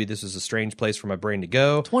live-action movie, this was a strange place for my brain to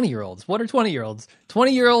go. 20-year-olds. What are 20-year-olds?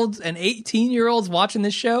 20-year-olds and 18-year-olds watching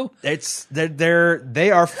this show?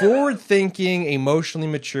 They are forward-thinking, emotionally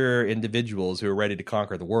mature individuals who are ready to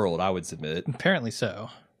conquer the world, I would submit. Apparently so.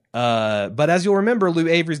 But as you'll remember, Lou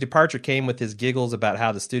Avery's departure came with his giggles about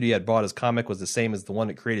how the studio had bought his comic was the same as the one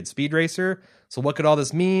that created Speed Racer. So what could all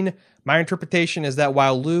this mean? My interpretation is that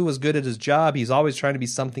while Lou was good at his job, he's always trying to be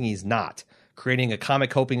something he's not, creating a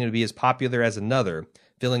comic hoping to be as popular as another,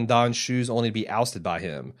 filling Don's shoes only to be ousted by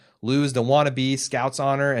him. Lou is the wannabe Scout's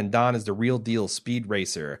honor, and Don is the real deal Speed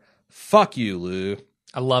Racer. Fuck you, Lou.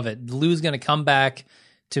 I love it. Lou's going to come back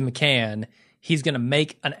to McCann. He's going to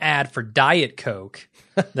make an ad for Diet Coke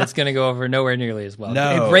that's going to go over nowhere nearly as well.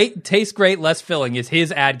 No. Great, tastes great, less filling is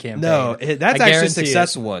his ad campaign. No, that's actually a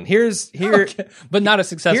successful one. Okay, but not a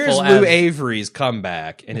successful Here's ad. Lou Avery's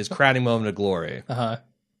comeback and his crowning moment of glory.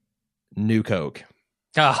 New Coke.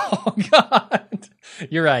 Oh, God.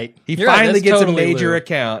 You're right. He You're right. finally That's gets totally a major Lou.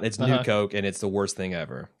 account. It's New Coke, and it's the worst thing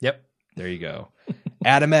ever. Yep. There you go.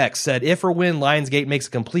 Adam X said, if or when Lionsgate makes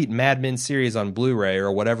a complete Mad Men series on Blu-ray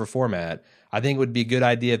or whatever format, I think it would be a good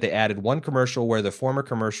idea if they added one commercial where the former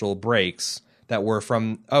commercial breaks that were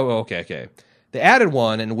from... Oh, okay. They added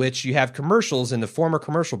one in which you have commercials in the former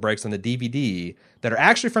commercial breaks on the DVD that are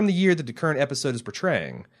actually from the year that the current episode is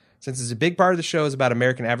portraying. Since it's a big part of the show is about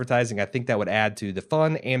American advertising, I think that would add to the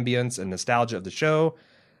fun, ambience, and nostalgia of the show.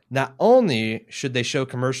 Not only should they show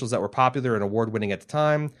commercials that were popular and award-winning at the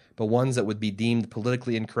time, but ones that would be deemed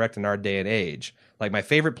politically incorrect in our day and age. Like my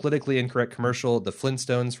favorite politically incorrect commercial, the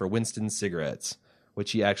Flintstones for Winston cigarettes,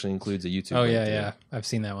 which he actually includes a YouTube Oh, link yeah, to. yeah. I've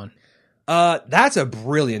seen that one. That's a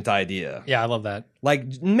brilliant idea. Yeah, I love that.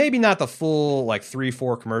 Like maybe not the full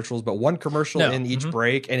 3-4 commercials, but one commercial in each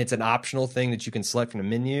break, and it's an optional thing that you can select from the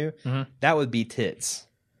menu. That would be tits.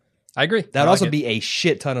 I agree. That would also be a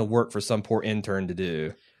shit ton of work for some poor intern to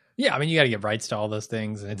do. Yeah, I mean, you got to get rights to all those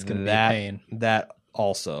things, and it's going to be a pain. That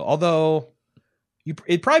also. Although,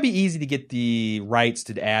 it'd probably be easy to get the rights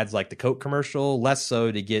to ads like the Coke commercial, less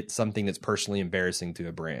so to get something that's personally embarrassing to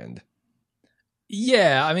a brand.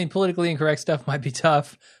 Yeah, I mean, politically incorrect stuff might be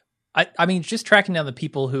tough. I mean, just tracking down the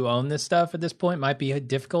people who own this stuff at this point might be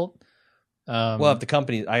difficult. Well, if the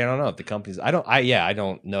company, I don't know if the companies, I don't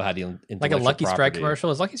know how the like a Lucky Strike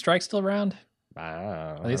commercial. Is Lucky Strike still around? I don't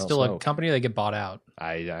know. Are they still a company? Or they get bought out.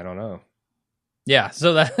 I don't know. Yeah,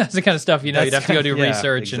 so that's the kind of stuff you'd have to go do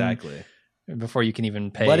research exactly before you can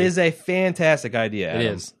even pay. But it is a fantastic idea. Adam. It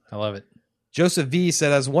is. I love it. Joseph V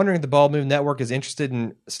said, I was wondering if the Bald Move Network is interested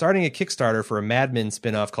in starting a Kickstarter for a Mad Men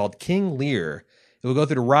spinoff called King Lear. It will go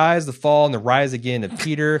through the rise, the fall, and the rise again of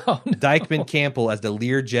Peter Dykeman Campbell as the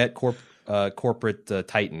Learjet corporate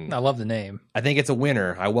titan. I love the name. I think it's a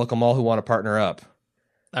winner. I welcome all who want to partner up.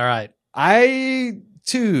 All right. I,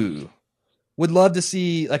 too, would love to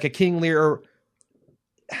see like a King Lear.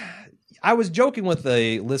 I was joking with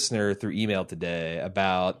a listener through email today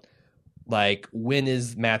about like when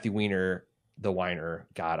is Matthew Weiner the whiner?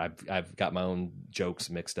 God, I've got my own jokes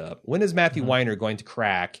mixed up. When is Matthew Weiner going to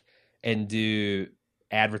crack and do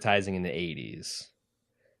advertising in the 80s?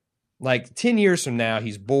 Like 10 years from now,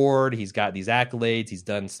 he's bored. He's got these accolades. He's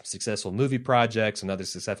done some successful movie projects, another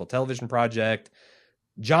successful television project.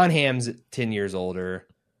 John Hamm's 10 years older.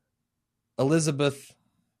 Elizabeth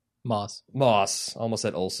Moss, almost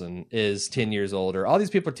said Olsen, is 10 years older. All these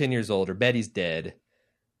people are 10 years older. Betty's dead.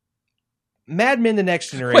 Mad Men: The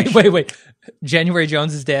Next Generation. Wait. January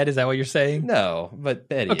Jones is dead. Is that what you're saying? No, but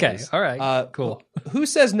Betty okay, is. All right, cool. Who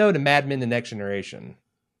says no to Mad Men: The Next Generation?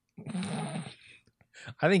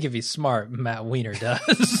 I think if he's smart, Matt Weiner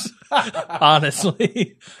does.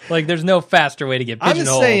 Honestly, like there's no faster way to get pigeonholed. I'm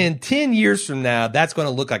just saying, 10 years from now, that's going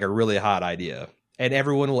to look like a really hot idea, and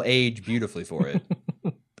everyone will age beautifully for it.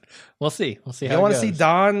 We'll see. We'll see how you it want goes. to see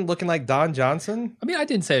Don looking like Don Johnson? I mean, I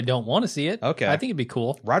didn't say I don't want to see it. Okay. I think it'd be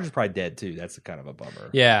cool. Roger's probably dead, too. That's kind of a bummer.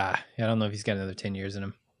 Yeah. I don't know if he's got another 10 years in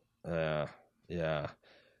him. Yeah.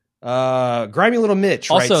 Grimy Little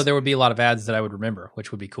Mitch Also, writes, there would be a lot of ads that I would remember,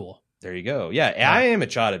 which would be cool. there you go. Yeah, I am a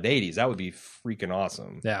child of the 80s. That would be freaking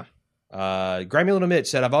awesome. Yeah. Grimy Little Mitch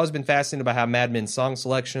said, I've always been fascinated by how Mad Men's song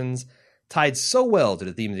selections tied so well to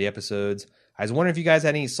the theme of the episodes. I was wondering if you guys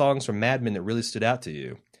had any songs from Mad Men that really stood out to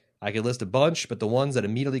you. I could list a bunch, but the ones that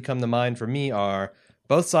immediately come to mind for me are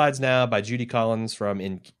Both Sides Now by Judy Collins from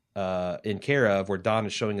In Care Of, where Don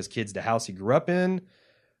is showing his kids the house he grew up in.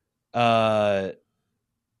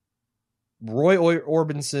 Roy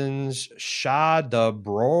Orbison's Shah da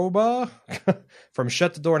Broba from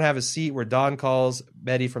Shut the Door and Have a Seat, where Dawn calls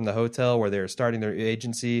Betty from the hotel where they're starting their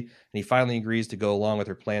agency, and he finally agrees to go along with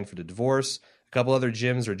her plan for the divorce. A couple other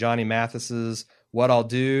gems are Johnny Mathis's What I'll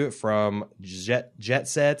Do from Jet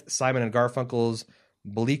Set, Simon and Garfunkel's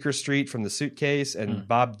Bleecker Street from The Suitcase, and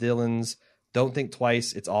Bob Dylan's Don't Think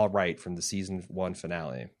Twice, It's All Right from the season 1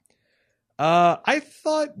 finale. I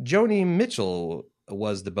thought Joni Mitchell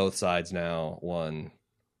was the Both Sides Now one.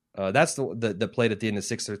 That's the played at the end of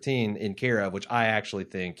 613 In Care Of, which I actually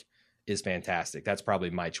think is fantastic. That's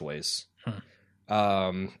probably my choice.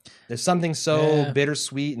 There's something so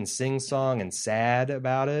bittersweet and sing-song and sad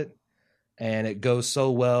about it, and it goes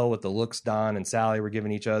so well with the looks Don and Sally were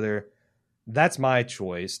giving each other. That's my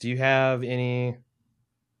choice. Do you have any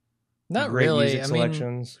Not great really. music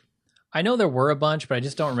selections? I know there were a bunch, but I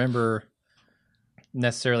just don't remember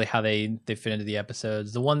necessarily how they fit into the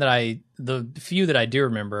episodes. The few that I do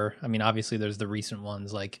remember, I mean, obviously there's the recent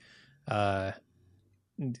ones like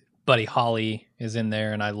Buddy Holly is in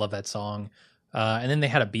there, and I love that song. And then they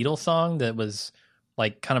had a Beatles song that was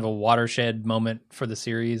like kind of a watershed moment for the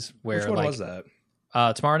series. Where Which one like, was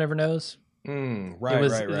that? Tomorrow Never Knows. Right, it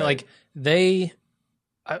was right. Like they,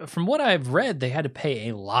 from what I've read, they had to pay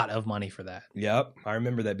a lot of money for that. Yep, I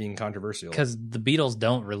remember that being controversial. Because the Beatles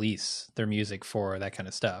don't release their music for that kind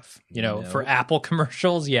of stuff. You know, No. for Apple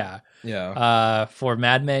commercials, yeah. Yeah. For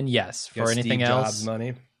Mad Men, yes. You got For anything Steve else, Jobs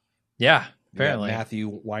money. yeah. You got Apparently, Matthew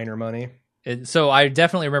Weiner money. So I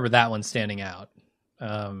definitely remember that one standing out.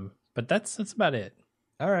 But that's about it.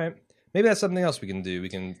 All right, maybe that's something else we can do. We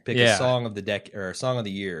can pick a song of the or a song of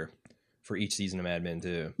the year for each season of Mad Men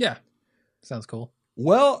too. Yeah, sounds cool.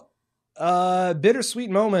 Well, bittersweet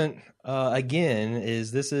moment again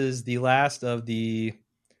is this is the last of the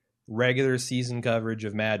regular season coverage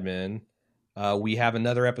of Mad Men. We have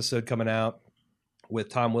another episode coming out with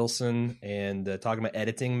Tom Wilson and talking about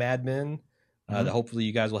editing Mad Men. That hopefully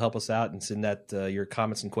you guys will help us out and send that your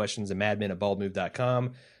comments and questions to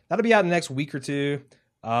madmen@baldmove.com. That'll be out in the next week or two.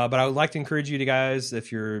 But I would like to encourage you guys,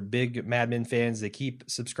 if you're big Mad Men fans, to keep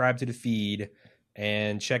subscribed to the feed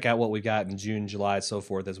and check out what we've got in June, July, and so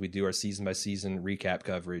forth as we do our season by season recap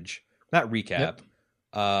coverage. Not recap,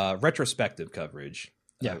 retrospective coverage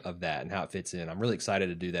of that and how it fits in. I'm really excited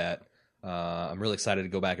to do that. I'm really excited to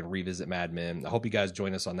go back and revisit Mad Men. I hope you guys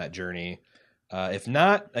join us on that journey. If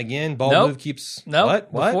not, again, Bald Move keeps...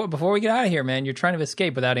 What? What? Before we get out of here, man, you're trying to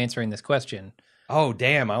escape without answering this question. Oh,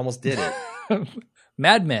 damn, I almost did it.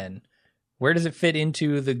 Mad Men, where does it fit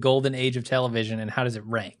into the golden age of television, and how does it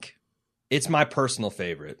rank? It's my personal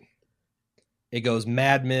favorite. It goes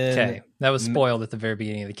Mad Men. Okay, that was spoiled at the very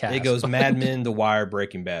beginning of the cast. It goes Mad Men, The Wire,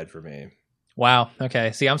 Breaking Bad for me. Wow.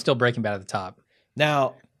 Okay. See, I'm still Breaking Bad at the top.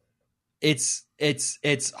 Now, it's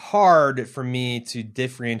hard for me to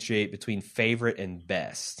differentiate between favorite and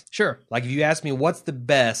best. Sure. Like if you ask me what's the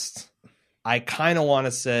best, I kind of want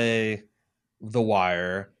to say The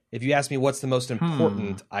Wire. If you ask me what's the most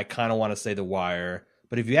important, I kind of want to say The Wire.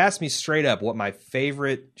 But if you ask me straight up what my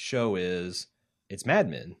favorite show is, it's Mad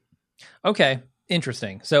Men. Okay.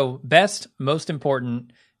 Interesting. So best, most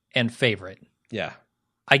important, and favorite. Yeah.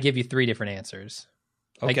 I give you 3 different answers.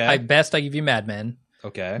 Okay. Best, I give you Mad Men.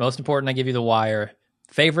 Okay. Most important, I give you The Wire.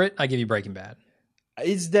 Favorite, I give you Breaking Bad.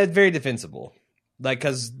 It's that very defensible. Like,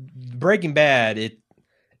 because Breaking Bad,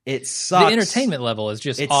 it sucks. The entertainment level is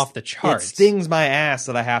just off the charts. It stings my ass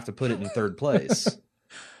that I have to put it in third place.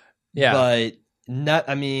 Yeah. But not,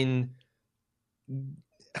 I mean,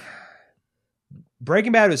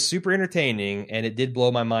 Breaking Bad was super entertaining and it did blow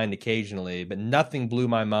my mind occasionally, but nothing blew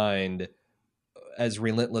my mind as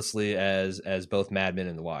relentlessly as both Mad Men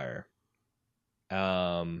and The Wire.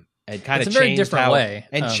 And kind of changed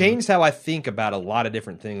changed how I think about a lot of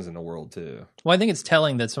different things in the world too. Well, I think it's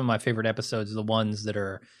telling that some of my favorite episodes are the ones that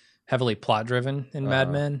are heavily plot driven in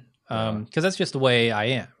Mad Men, because that's just the way I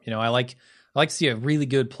am. You know, I like to see a really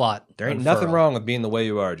good plot. There ain't nothing wrong with being the way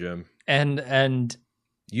you are, Jim. And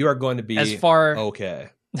you are going to be okay.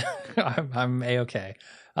 I'm A-okay.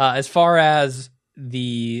 As far as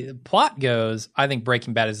the plot goes, I think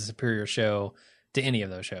Breaking Bad is a superior show to any of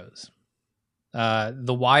those shows.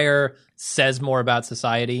 The Wire says more about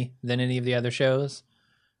society than any of the other shows.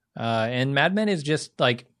 And Mad Men is just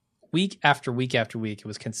like week after week after week, it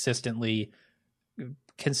was consistently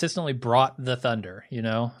brought the thunder, you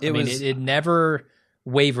know? It never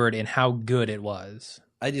wavered in how good it was.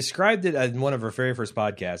 I described it in one of our very first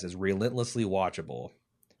podcasts as relentlessly watchable.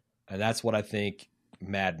 And that's what I think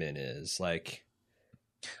Mad Men is. Like,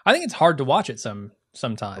 I think it's hard to watch it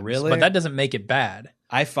sometimes. Really? But that doesn't make it bad.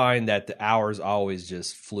 I find that the hours always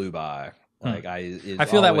just flew by. Like I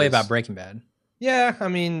feel that way about Breaking Bad. Yeah, I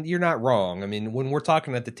mean, you're not wrong. I mean, when we're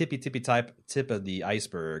talking at the tip of the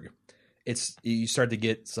iceberg, you start to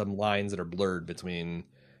get some lines that are blurred between,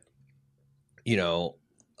 you know,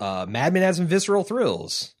 Mad Men has some visceral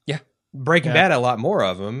thrills. Yeah. Breaking Bad had a lot more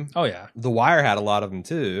of them. Oh, yeah. The Wire had a lot of them,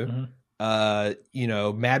 too. Mm-hmm. You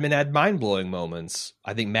know, Mad Men had mind-blowing moments.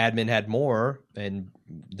 I think Mad Men had more, and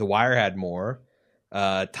The Wire had more.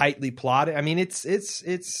 Tightly plotted. I mean,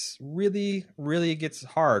 it's really, really gets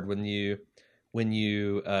hard when you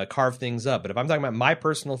carve things up. But if I'm talking about my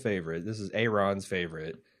personal favorite, this is Aaron's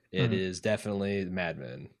favorite. It is definitely Mad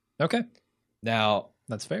Men. Okay. Now,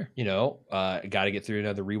 that's fair. You know, got to get through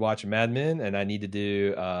another rewatch of Mad Men, and I need to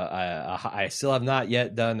do. I still have not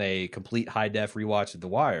yet done a complete high def rewatch of The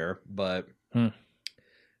Wire, but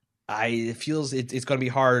it feels it's going to be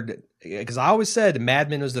hard because I always said Mad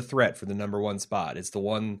Men was the threat for the number one spot. It's the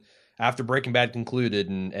one after Breaking Bad concluded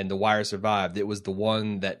and The Wire survived. It was the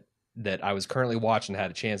one that I was currently watching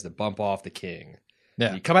had a chance to bump off The King.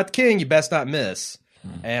 Yeah, you come at The King, you best not miss.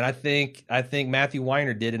 And I think Matthew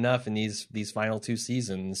Weiner did enough in these final two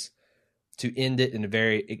seasons to end it in a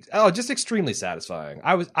very just extremely satisfying.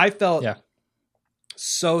 I felt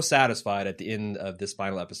so satisfied at the end of this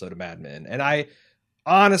final episode of Mad Men, and I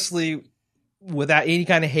honestly, without any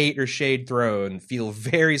kind of hate or shade thrown, feel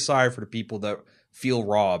very sorry for the people that feel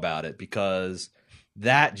raw about it because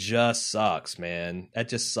that just sucks, man. That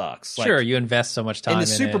just sucks. Sure, you invest so much time in the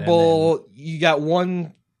Super Bowl. You got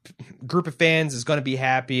one group of fans is going to be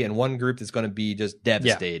happy and one group that's going to be just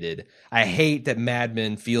devastated. Yeah. I hate that Mad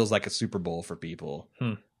Men feels like a Super Bowl for people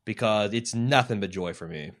because it's nothing but joy for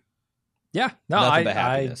me. Yeah, no, nothing but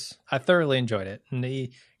happiness. I thoroughly enjoyed it. And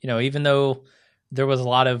even though there was a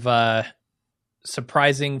lot of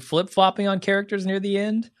surprising flip-flopping on characters near the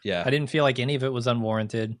end, I didn't feel like any of it was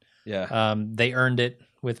unwarranted. Yeah. They earned it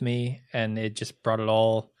with me and it just brought it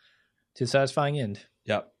all to a satisfying end.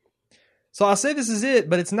 Yep. So I'll say this is it,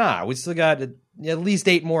 but it's not. We still got at least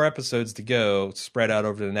 8 more episodes to go, spread out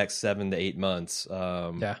over the next 7 to 8 months.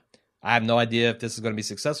 I have no idea if this is going to be a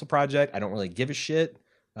successful project. I don't really give a shit.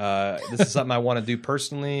 This is something I want to do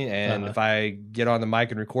personally, and if I get on the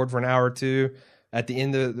mic and record for an hour or two at the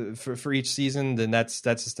end of for each season, then that's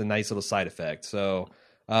just a nice little side effect. So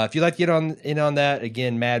if you'd like to get in on that,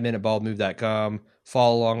 again, madmen at baldmove.com.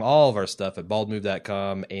 Follow along all of our stuff at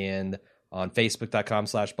baldmove.com and on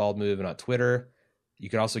facebook.com/baldmove and on Twitter. You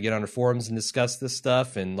can also get on our forums and discuss this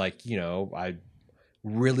stuff. And I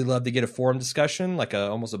really love to get a forum discussion, like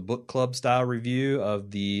almost a book club style review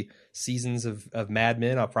of the seasons of Mad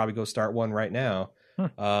Men. I'll probably go start one right now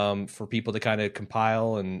for people to kind of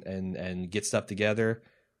compile and get stuff together.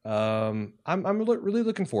 I'm really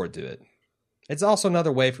looking forward to it. It's also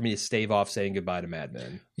another way for me to stave off saying goodbye to Mad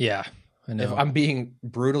Men. Yeah. I know. If I'm being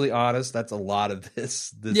brutally honest, that's a lot of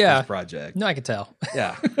this project. No, I can tell.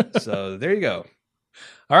 Yeah. So there you go.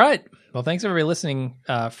 All right. Well, thanks everybody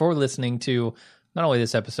for listening to not only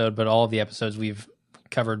this episode, but all of the episodes we've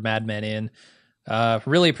covered Mad Men in.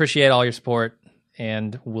 Really appreciate all your support,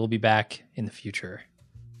 and we'll be back in the future.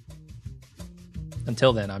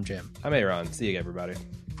 Until then, I'm Jim. I'm Aaron. See you, everybody.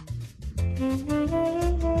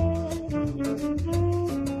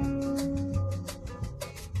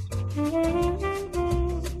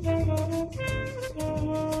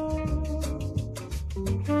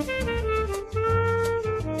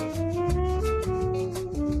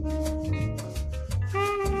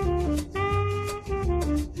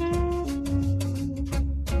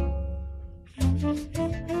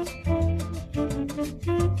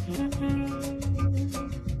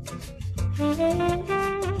 Thank you.